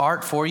God's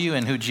heart for you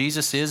and who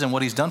Jesus is and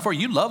what he's done for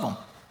you, you love him.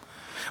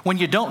 When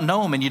you don't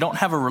know him and you don't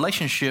have a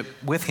relationship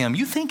with him,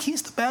 you think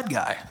he's the bad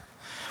guy.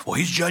 Well,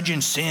 he's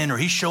judging sin, or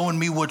he's showing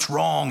me what's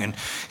wrong, and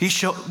he's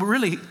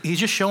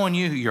just showing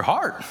you your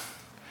heart.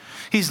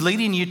 He's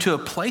leading you to a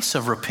place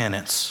of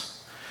repentance.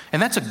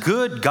 And that's a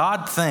good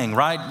God thing,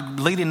 right?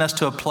 Leading us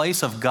to a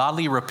place of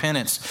godly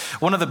repentance.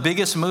 One of the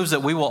biggest moves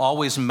that we will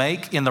always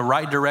make in the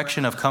right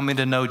direction of coming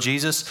to know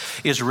Jesus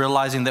is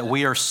realizing that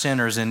we are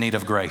sinners in need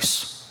of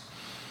grace.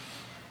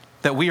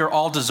 That we are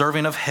all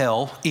deserving of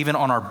hell, even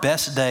on our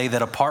best day,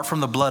 that apart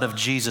from the blood of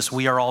Jesus,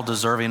 we are all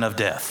deserving of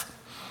death.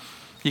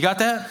 You got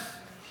that?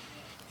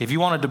 If you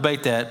want to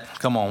debate that,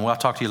 come on, I'll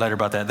talk to you later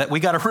about that. That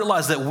we got to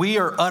realize that we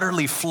are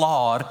utterly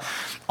flawed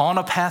on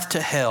a path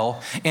to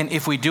hell, and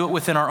if we do it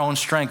within our own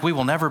strength, we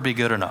will never be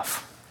good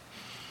enough.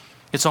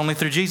 It's only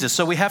through Jesus.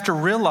 So we have to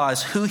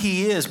realize who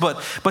he is.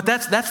 But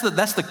that's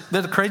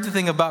the crazy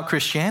thing about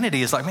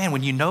Christianity is like, man,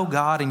 when you know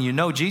God and you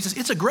know Jesus,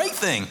 it's a great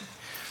thing.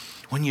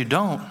 When you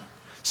don't,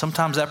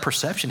 sometimes that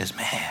perception is,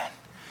 man,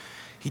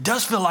 he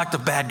does feel like the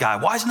bad guy.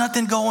 Why is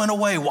nothing going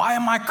away? Why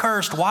am I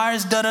cursed? Why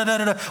is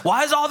da-da-da-da-da?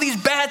 Why is all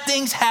these bad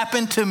things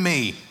happen to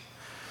me?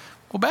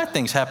 Well, bad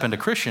things happen to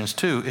Christians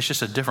too. It's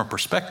just a different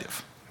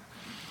perspective.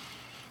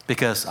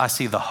 Because I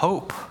see the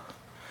hope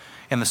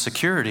and the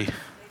security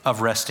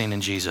of resting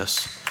in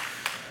Jesus.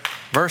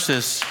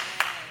 Versus,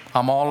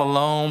 I'm all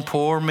alone,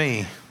 poor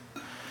me.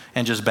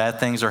 And just bad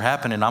things are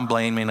happening. I'm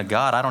blaming a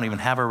God I don't even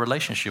have a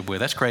relationship with.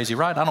 That's crazy,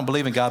 right? I don't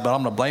believe in God, but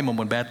I'm going to blame him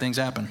when bad things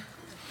happen.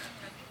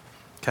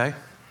 Okay?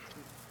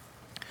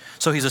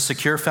 So he's a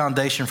secure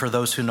foundation for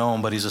those who know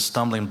him, but he's a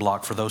stumbling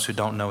block for those who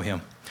don't know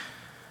him.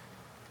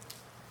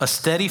 A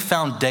steady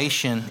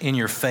foundation in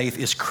your faith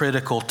is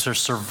critical to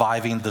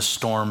surviving the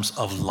storms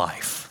of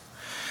life.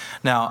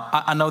 Now,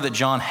 I know that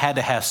John had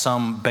to have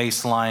some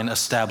baseline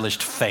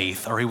established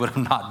faith, or he would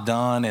have not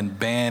done and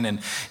been, and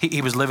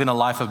he was living a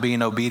life of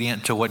being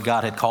obedient to what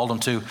God had called him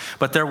to.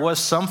 But there was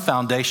some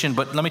foundation.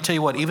 But let me tell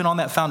you what, even on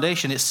that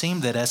foundation, it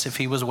seemed that as if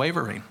he was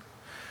wavering.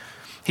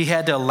 He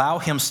had to allow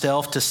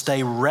himself to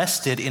stay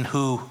rested in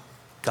who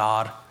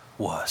God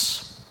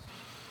was.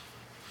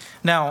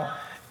 Now,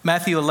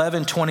 Matthew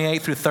 11,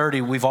 28 through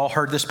 30, we've all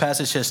heard this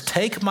passage. It says,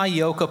 "Take my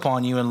yoke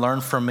upon you and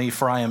learn from me,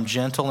 for I am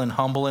gentle and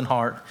humble in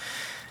heart,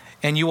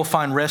 and you will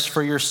find rest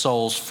for your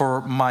souls. For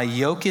my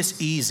yoke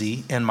is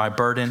easy and my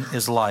burden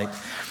is light."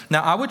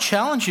 Now, I would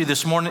challenge you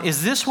this morning,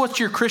 is this what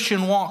your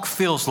Christian walk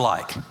feels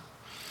like?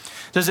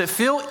 Does it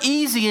feel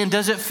easy and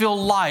does it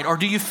feel light? Or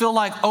do you feel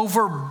like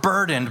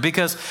overburdened?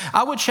 Because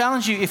I would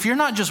challenge you, if you're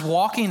not just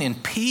walking in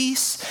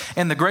peace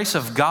and the grace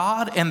of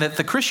God, and that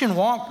the Christian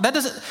walk, that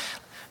doesn't...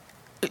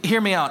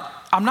 Hear me out.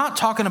 I'm not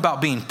talking about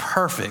being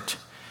perfect.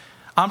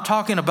 I'm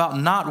talking about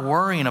not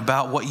worrying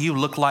about what you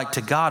look like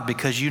to God,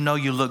 because you know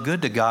you look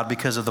good to God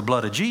because of the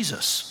blood of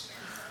Jesus.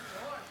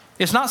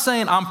 It's not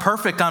saying I'm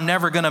perfect, I'm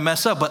never going to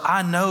mess up, but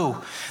I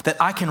know that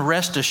I can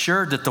rest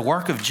assured that the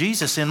work of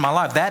Jesus in my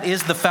life, that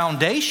is the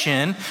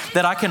foundation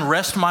that I can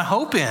rest my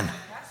hope in.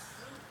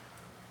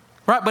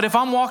 Right? But if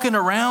I'm walking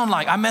around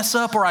like I mess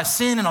up or I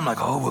sin and I'm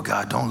like, oh, well,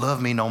 God don't love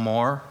me no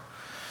more.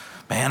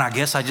 Man, I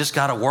guess I just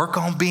got to work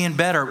on being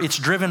better. It's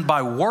driven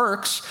by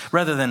works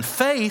rather than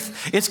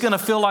faith. It's going to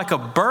feel like a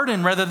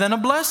burden rather than a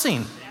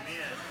blessing.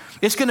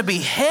 It's going to be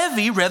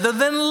heavy rather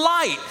than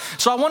light.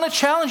 So I want to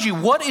challenge you.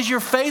 What is your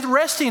faith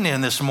resting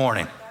in this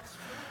morning?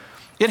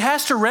 It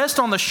has to rest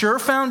on the sure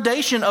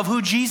foundation of who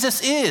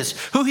Jesus is,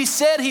 who he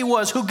said he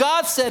was, who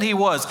God said he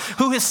was,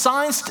 who his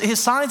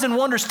signs and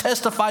wonders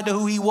testified to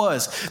who he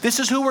was. This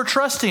is who we're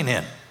trusting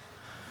in.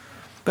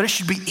 But it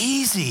should be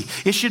easy.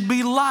 It should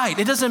be light.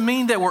 It doesn't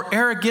mean that we're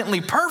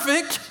arrogantly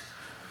perfect.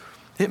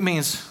 It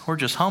means we're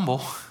just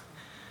humble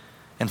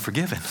and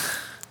forgiven.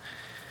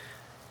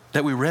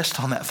 That we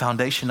rest on that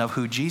foundation of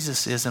who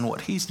Jesus is and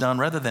what he's done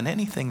rather than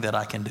anything that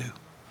I can do.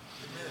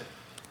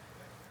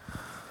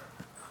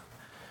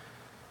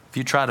 If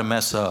you try to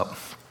mess up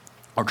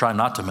or try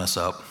not to mess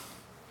up,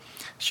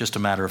 it's just a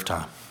matter of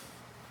time.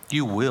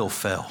 You will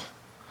fail.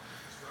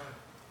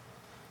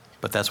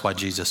 But that's why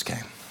Jesus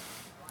came,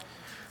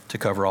 to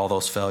cover all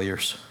those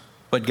failures.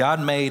 But God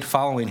made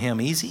following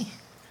him easy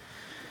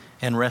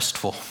and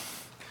restful.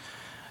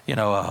 You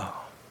know,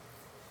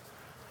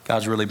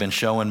 God's really been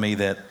showing me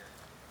that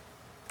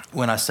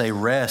when I say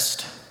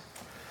rest,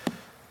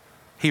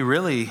 he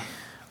really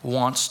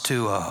wants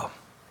to,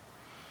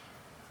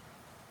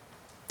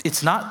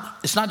 it's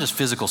not just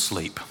physical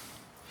sleep.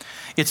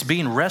 It's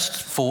being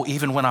restful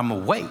even when I'm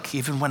awake,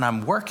 even when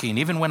I'm working,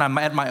 even when I'm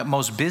at my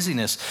most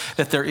busyness,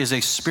 that there is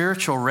a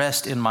spiritual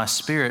rest in my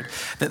spirit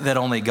that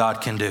only God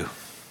can do,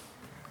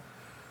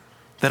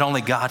 that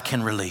only God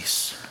can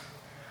release.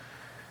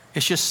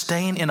 It's just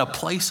staying in a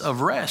place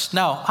of rest.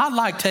 Now, I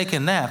like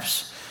taking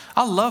naps.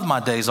 I love my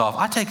days off.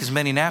 I take as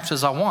many naps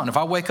as I want. If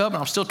I wake up and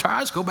I'm still tired, I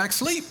just go back to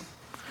sleep.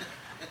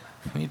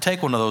 You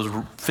take one of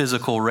those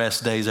physical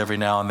rest days every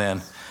now and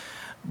then.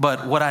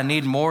 But what I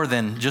need more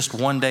than just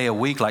one day a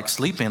week, like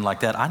sleeping like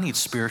that, I need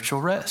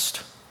spiritual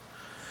rest.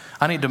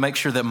 I need to make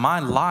sure that my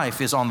life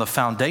is on the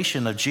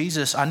foundation of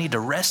Jesus. I need to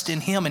rest in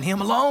him and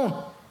him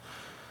alone.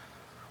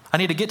 I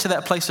need to get to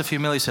that place of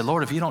humility and say,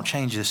 Lord, if you don't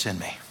change this in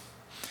me,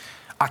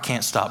 I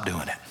can't stop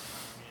doing it.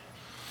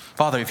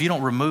 Father, if you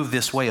don't remove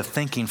this way of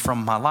thinking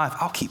from my life,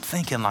 I'll keep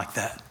thinking like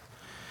that.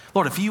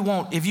 Lord, if you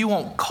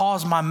won't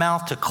cause my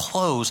mouth to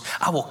close,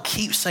 I will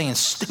keep saying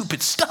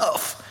stupid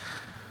stuff.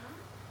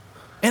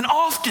 And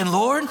often,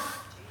 Lord,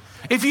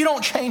 if you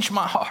don't change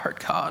my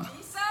heart, God,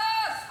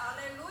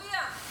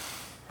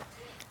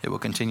 it will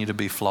continue to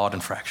be flawed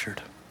and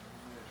fractured.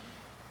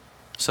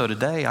 So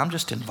today, I'm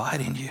just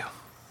inviting you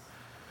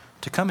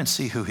to come and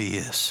see who he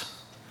is.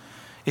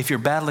 If you're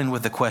battling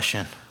with the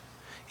question,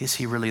 is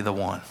he really the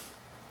one?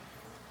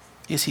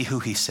 Is he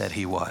who he said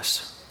he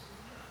was?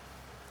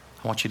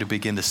 I want you to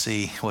begin to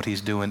see what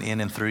he's doing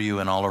in and through you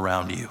and all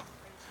around you.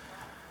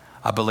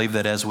 I believe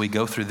that as we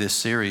go through this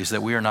series,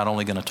 that we are not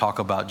only going to talk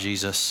about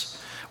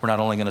Jesus, we're not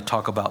only going to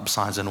talk about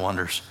signs and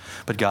wonders,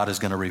 but God is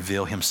going to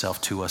reveal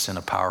himself to us in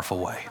a powerful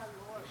way.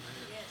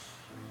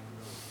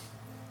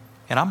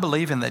 And I'm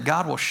believing that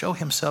God will show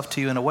himself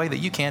to you in a way that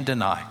you can't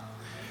deny.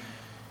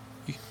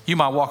 You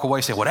might walk away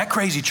and say, well, that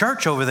crazy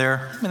church over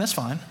there, I mean, that's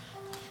fine.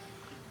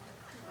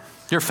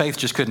 Your faith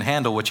just couldn't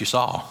handle what you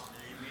saw.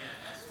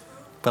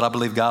 But I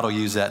believe God will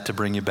use that to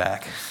bring you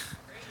back.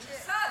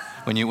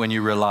 When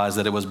you realize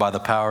that it was by the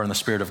power and the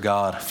Spirit of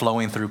God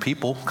flowing through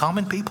people,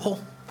 common people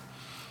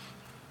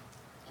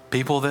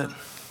that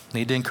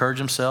need to encourage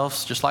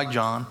themselves, just like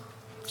John.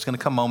 There's going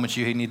to come moments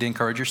you need to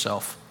encourage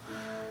yourself.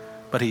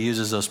 But he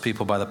uses those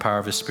people by the power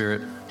of his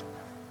Spirit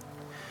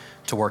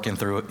to work in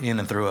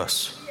and through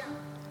us.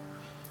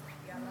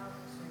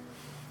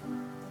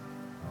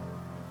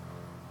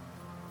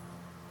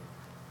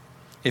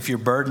 If you're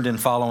burdened in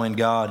following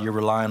God, you're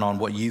relying on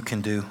what you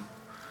can do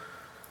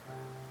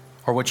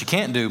or what you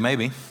can't do,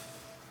 maybe,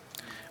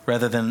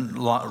 rather than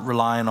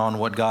relying on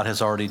what God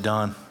has already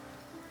done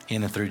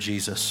in and through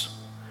Jesus.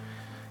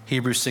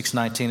 Hebrews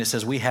 6:19, it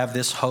says, we have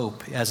this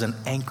hope as an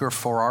anchor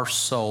for our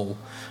soul,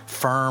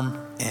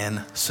 firm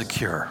and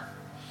secure.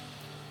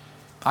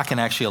 I can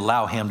actually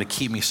allow him to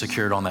keep me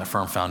secured on that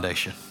firm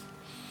foundation.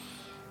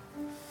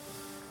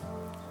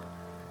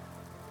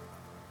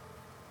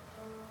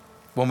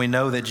 When we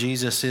know that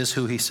Jesus is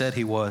who he said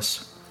he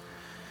was,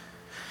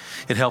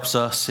 it helps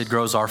us, it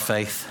grows our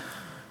faith.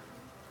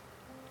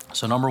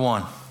 So number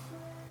one,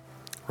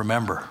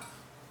 remember.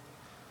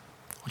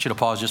 I want you to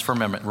pause just for a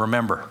minute.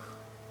 Remember.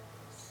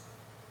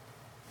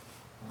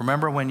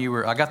 Remember when you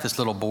were, I got this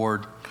little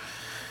board.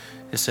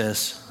 It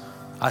says,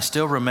 I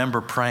still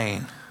remember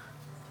praying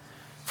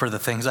for the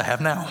things I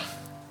have now.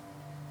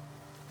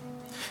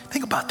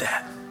 Think about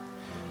that.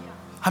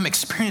 I'm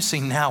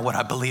experiencing now what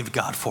I believed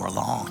God for a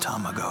long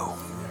time ago.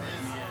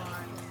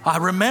 I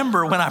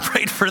remember when I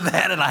prayed for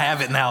that and I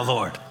have it now,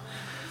 Lord.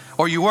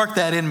 Or you worked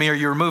that in me or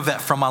you removed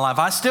that from my life.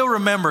 I still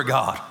remember,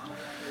 God,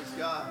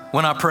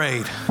 when I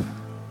prayed.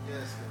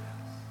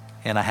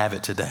 And I have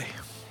it today.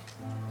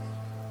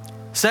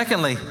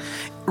 Secondly,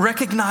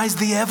 recognize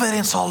the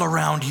evidence all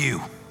around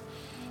you.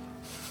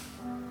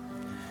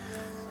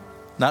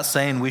 Not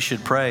saying we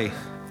should pray,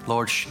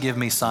 Lord, give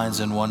me signs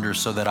and wonders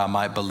so that I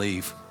might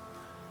believe.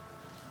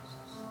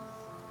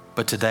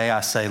 But today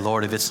I say,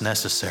 Lord, if it's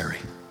necessary,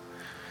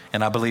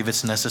 and I believe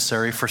it's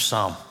necessary for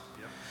some.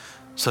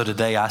 So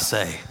today I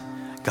say,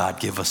 God,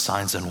 give us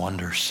signs and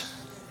wonders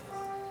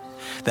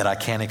that I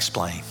can't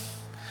explain,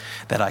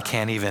 that I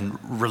can't even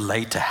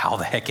relate to how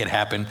the heck it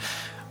happened,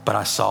 but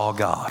I saw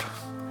God.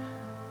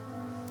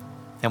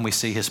 And we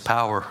see his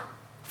power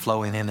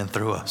flowing in and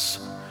through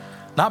us.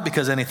 Not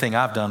because anything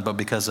I've done, but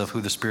because of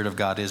who the Spirit of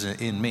God is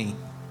in me.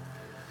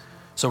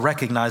 So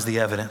recognize the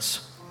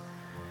evidence.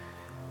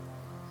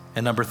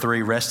 And number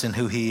three, rest in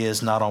who he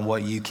is, not on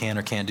what you can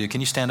or can't do.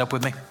 Can you stand up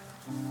with me?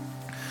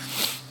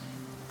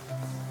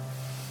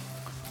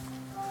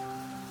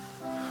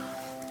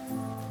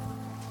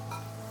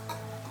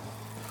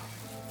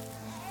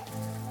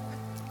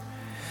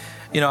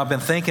 You know, I've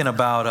been thinking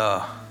about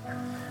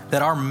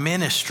that our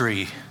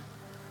ministry,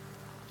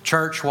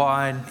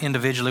 church-wide,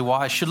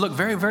 individually-wide, should look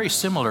very, very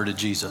similar to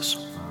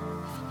Jesus.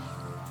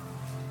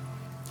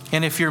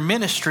 And if your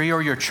ministry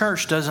or your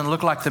church doesn't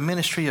look like the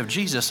ministry of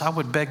Jesus, I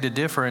would beg to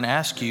differ and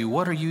ask you,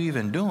 what are you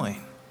even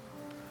doing?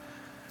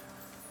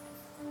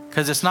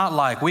 Because it's not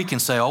like we can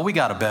say, oh, we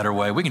got a better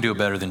way. We can do it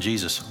better than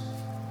Jesus.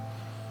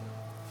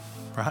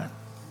 Right?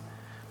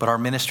 But our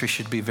ministry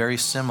should be very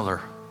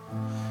similar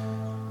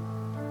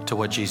to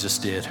what Jesus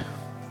did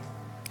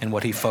and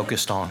what he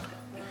focused on.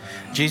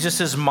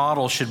 Jesus'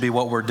 model should be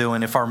what we're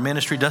doing. If our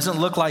ministry doesn't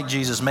look like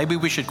Jesus, maybe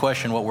we should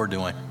question what we're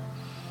doing.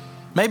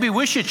 Maybe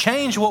we should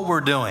change what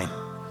we're doing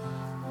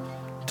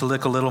to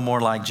look a little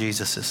more like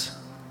Jesus's.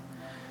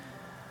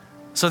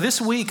 So this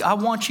week, I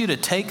want you to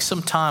take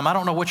some time. I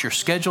don't know what your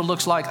schedule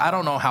looks like. I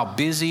don't know how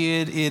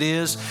busy it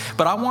is,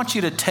 but I want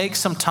you to take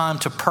some time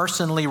to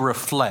personally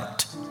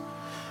reflect.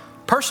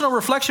 Personal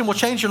reflection will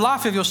change your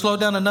life if you'll slow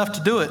down enough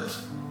to do it.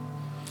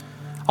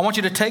 I want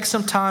you to take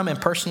some time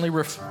and personally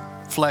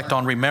reflect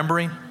on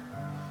remembering,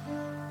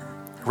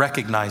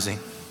 recognizing,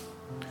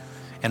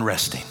 and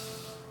resting.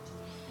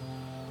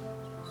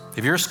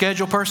 If you're a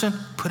schedule person,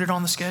 put it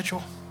on the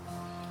schedule.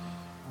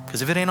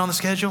 Because if it ain't on the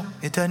schedule,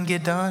 it doesn't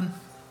get done.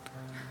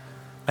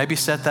 Maybe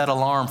set that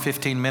alarm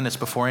 15 minutes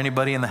before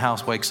anybody in the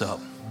house wakes up.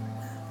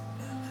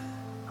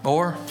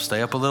 Or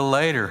stay up a little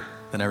later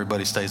than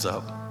everybody stays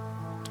up.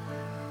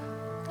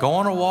 Go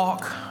on a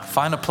walk,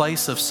 find a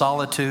place of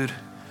solitude.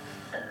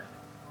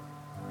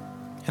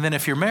 And then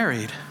if you're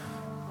married,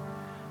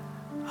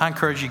 I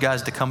encourage you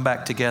guys to come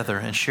back together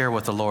and share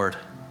what the Lord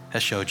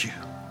has showed you.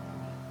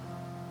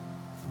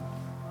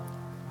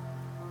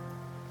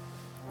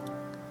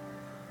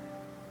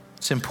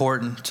 It's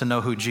important to know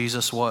who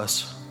Jesus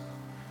was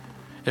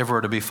if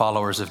we're to be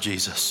followers of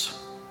Jesus.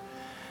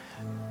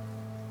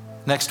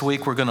 Next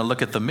week, we're going to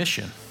look at the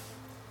mission.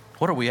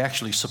 What are we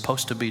actually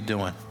supposed to be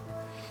doing?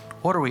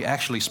 What are we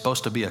actually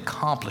supposed to be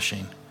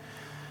accomplishing?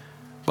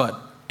 But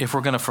if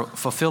we're going to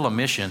fulfill a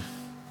mission,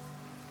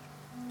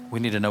 we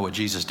need to know what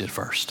Jesus did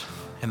first.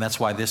 And that's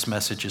why this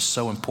message is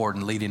so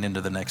important leading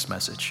into the next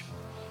message.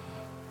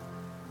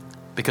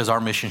 Because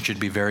our mission should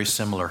be very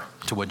similar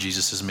to what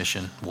Jesus'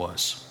 mission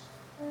was.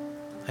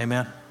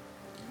 Amen.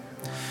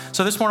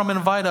 So this morning I'm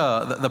going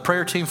to invite the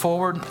prayer team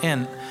forward.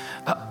 And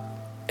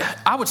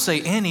I would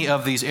say any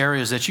of these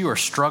areas that you are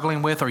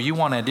struggling with or you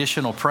want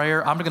additional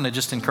prayer, I'm going to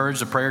just encourage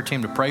the prayer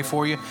team to pray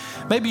for you.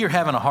 Maybe you're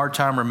having a hard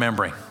time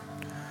remembering.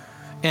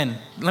 And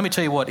let me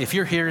tell you what, if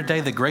you're here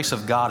today, the grace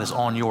of God is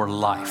on your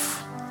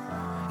life.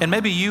 And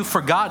maybe you've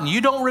forgotten,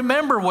 you don't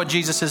remember what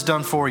Jesus has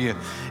done for you.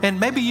 And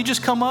maybe you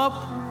just come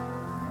up,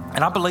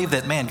 and I believe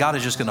that, man, God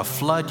is just going to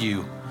flood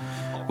you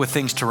with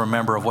things to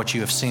remember of what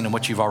you have seen and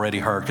what you've already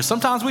heard. Because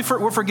sometimes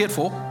we're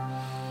forgetful.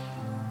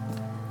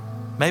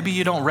 Maybe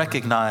you don't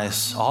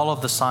recognize all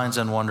of the signs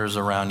and wonders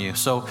around you.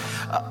 So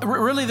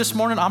really this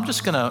morning, I'm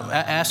just going to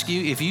ask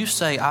you, if you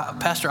say,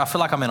 Pastor, I feel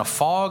like I'm in a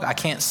fog. I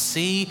can't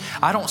see.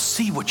 I don't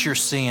see what you're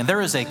seeing. There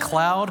is a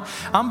cloud.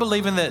 I'm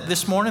believing that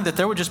this morning that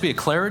there would just be a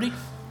clarity,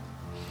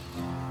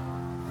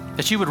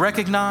 that you would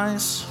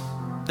recognize,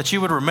 that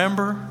you would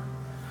remember,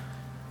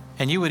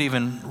 and you would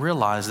even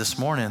realize this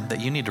morning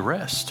that you need to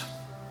rest.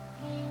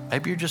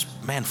 Maybe you're just,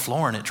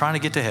 flooring it, trying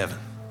to get to heaven.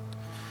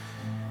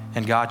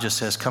 And God just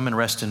says, come and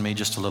rest in me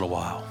just a little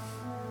while.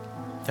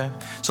 Okay?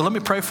 So let me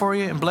pray for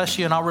you and bless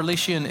you, and I'll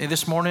release you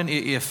this morning.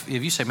 If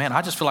you say,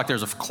 I just feel like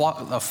there's a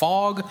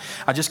fog.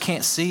 I just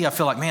can't see. I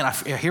feel like, I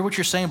hear what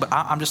you're saying, but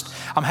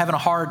I'm having a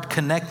hard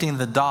connecting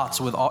the dots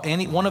with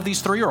any one of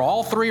these three or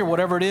all three or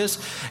whatever it is.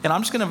 And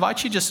I'm just going to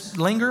invite you, just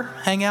linger,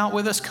 hang out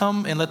with us,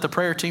 come and let the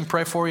prayer team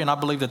pray for you. And I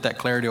believe that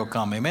clarity will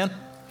come. Amen.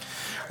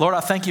 Lord, I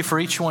thank you for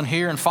each one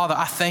here. And Father,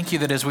 I thank you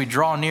that as we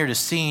draw near to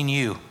seeing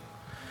you,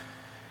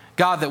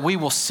 God, that we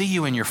will see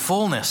you in your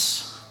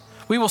fullness.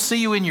 We will see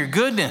you in your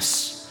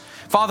goodness.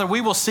 Father, we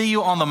will see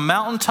you on the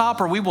mountaintop,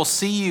 or we will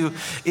see you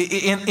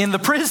in the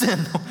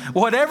prison.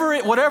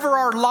 Whatever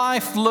our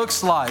life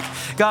looks like,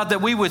 God,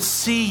 that we would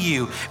see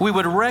you, we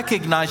would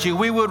recognize you,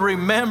 we would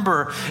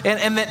remember,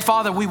 and that,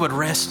 Father, we would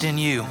rest in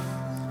you.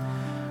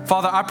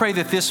 Father, I pray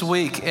that this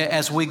week,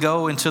 as we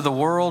go into the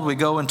world, we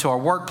go into our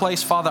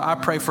workplace, Father, I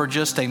pray for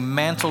just a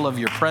mantle of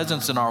your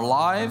presence in our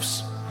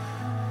lives.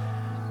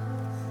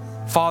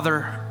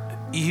 Father,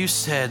 you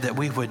said that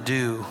we would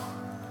do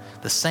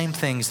the same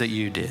things that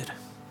you did.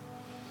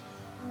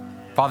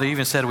 Father, you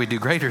even said we'd do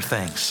greater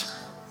things.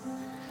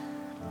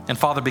 And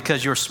Father,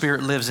 because your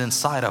Spirit lives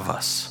inside of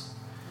us,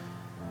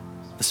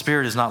 the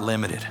Spirit is not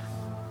limited,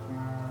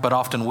 but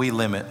often we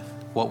limit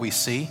what we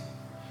see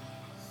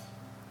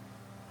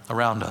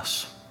around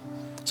us.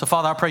 So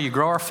Father, I pray you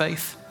grow our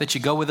faith, that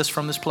you go with us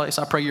from this place.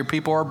 I pray your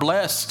people are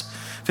blessed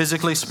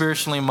physically,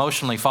 spiritually,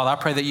 emotionally. Father, I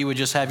pray that you would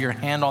just have your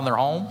hand on their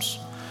homes.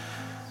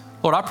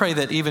 Lord, I pray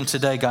that even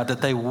today, God,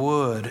 that they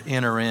would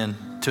enter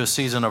into a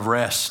season of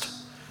rest,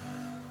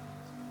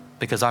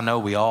 because I know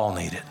we all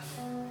need it.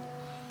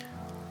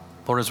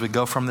 Lord, as we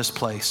go from this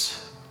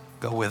place,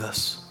 go with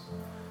us.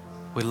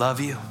 We love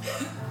you.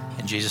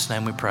 In Jesus'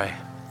 name we pray.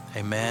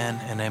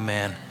 Amen and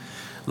amen.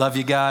 Love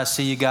you guys.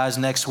 See you guys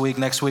next week.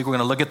 Next week, we're going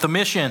to look at the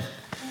mission.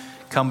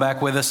 Come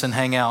back with us and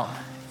hang out.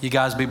 You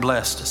guys be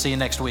blessed. See you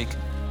next week.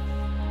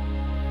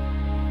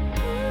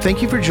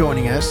 Thank you for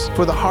joining us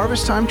for the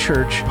Harvest Time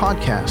Church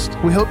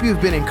podcast. We hope you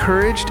have been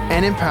encouraged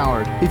and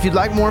empowered. If you'd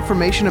like more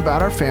information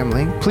about our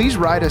family, please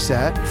write us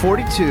at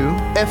 42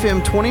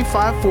 FM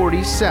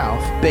 2540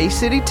 South, Bay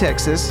City,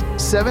 Texas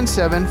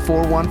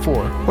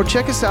 77414, or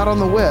check us out on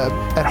the web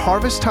at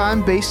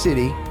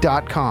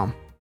harvesttimebaycity.com.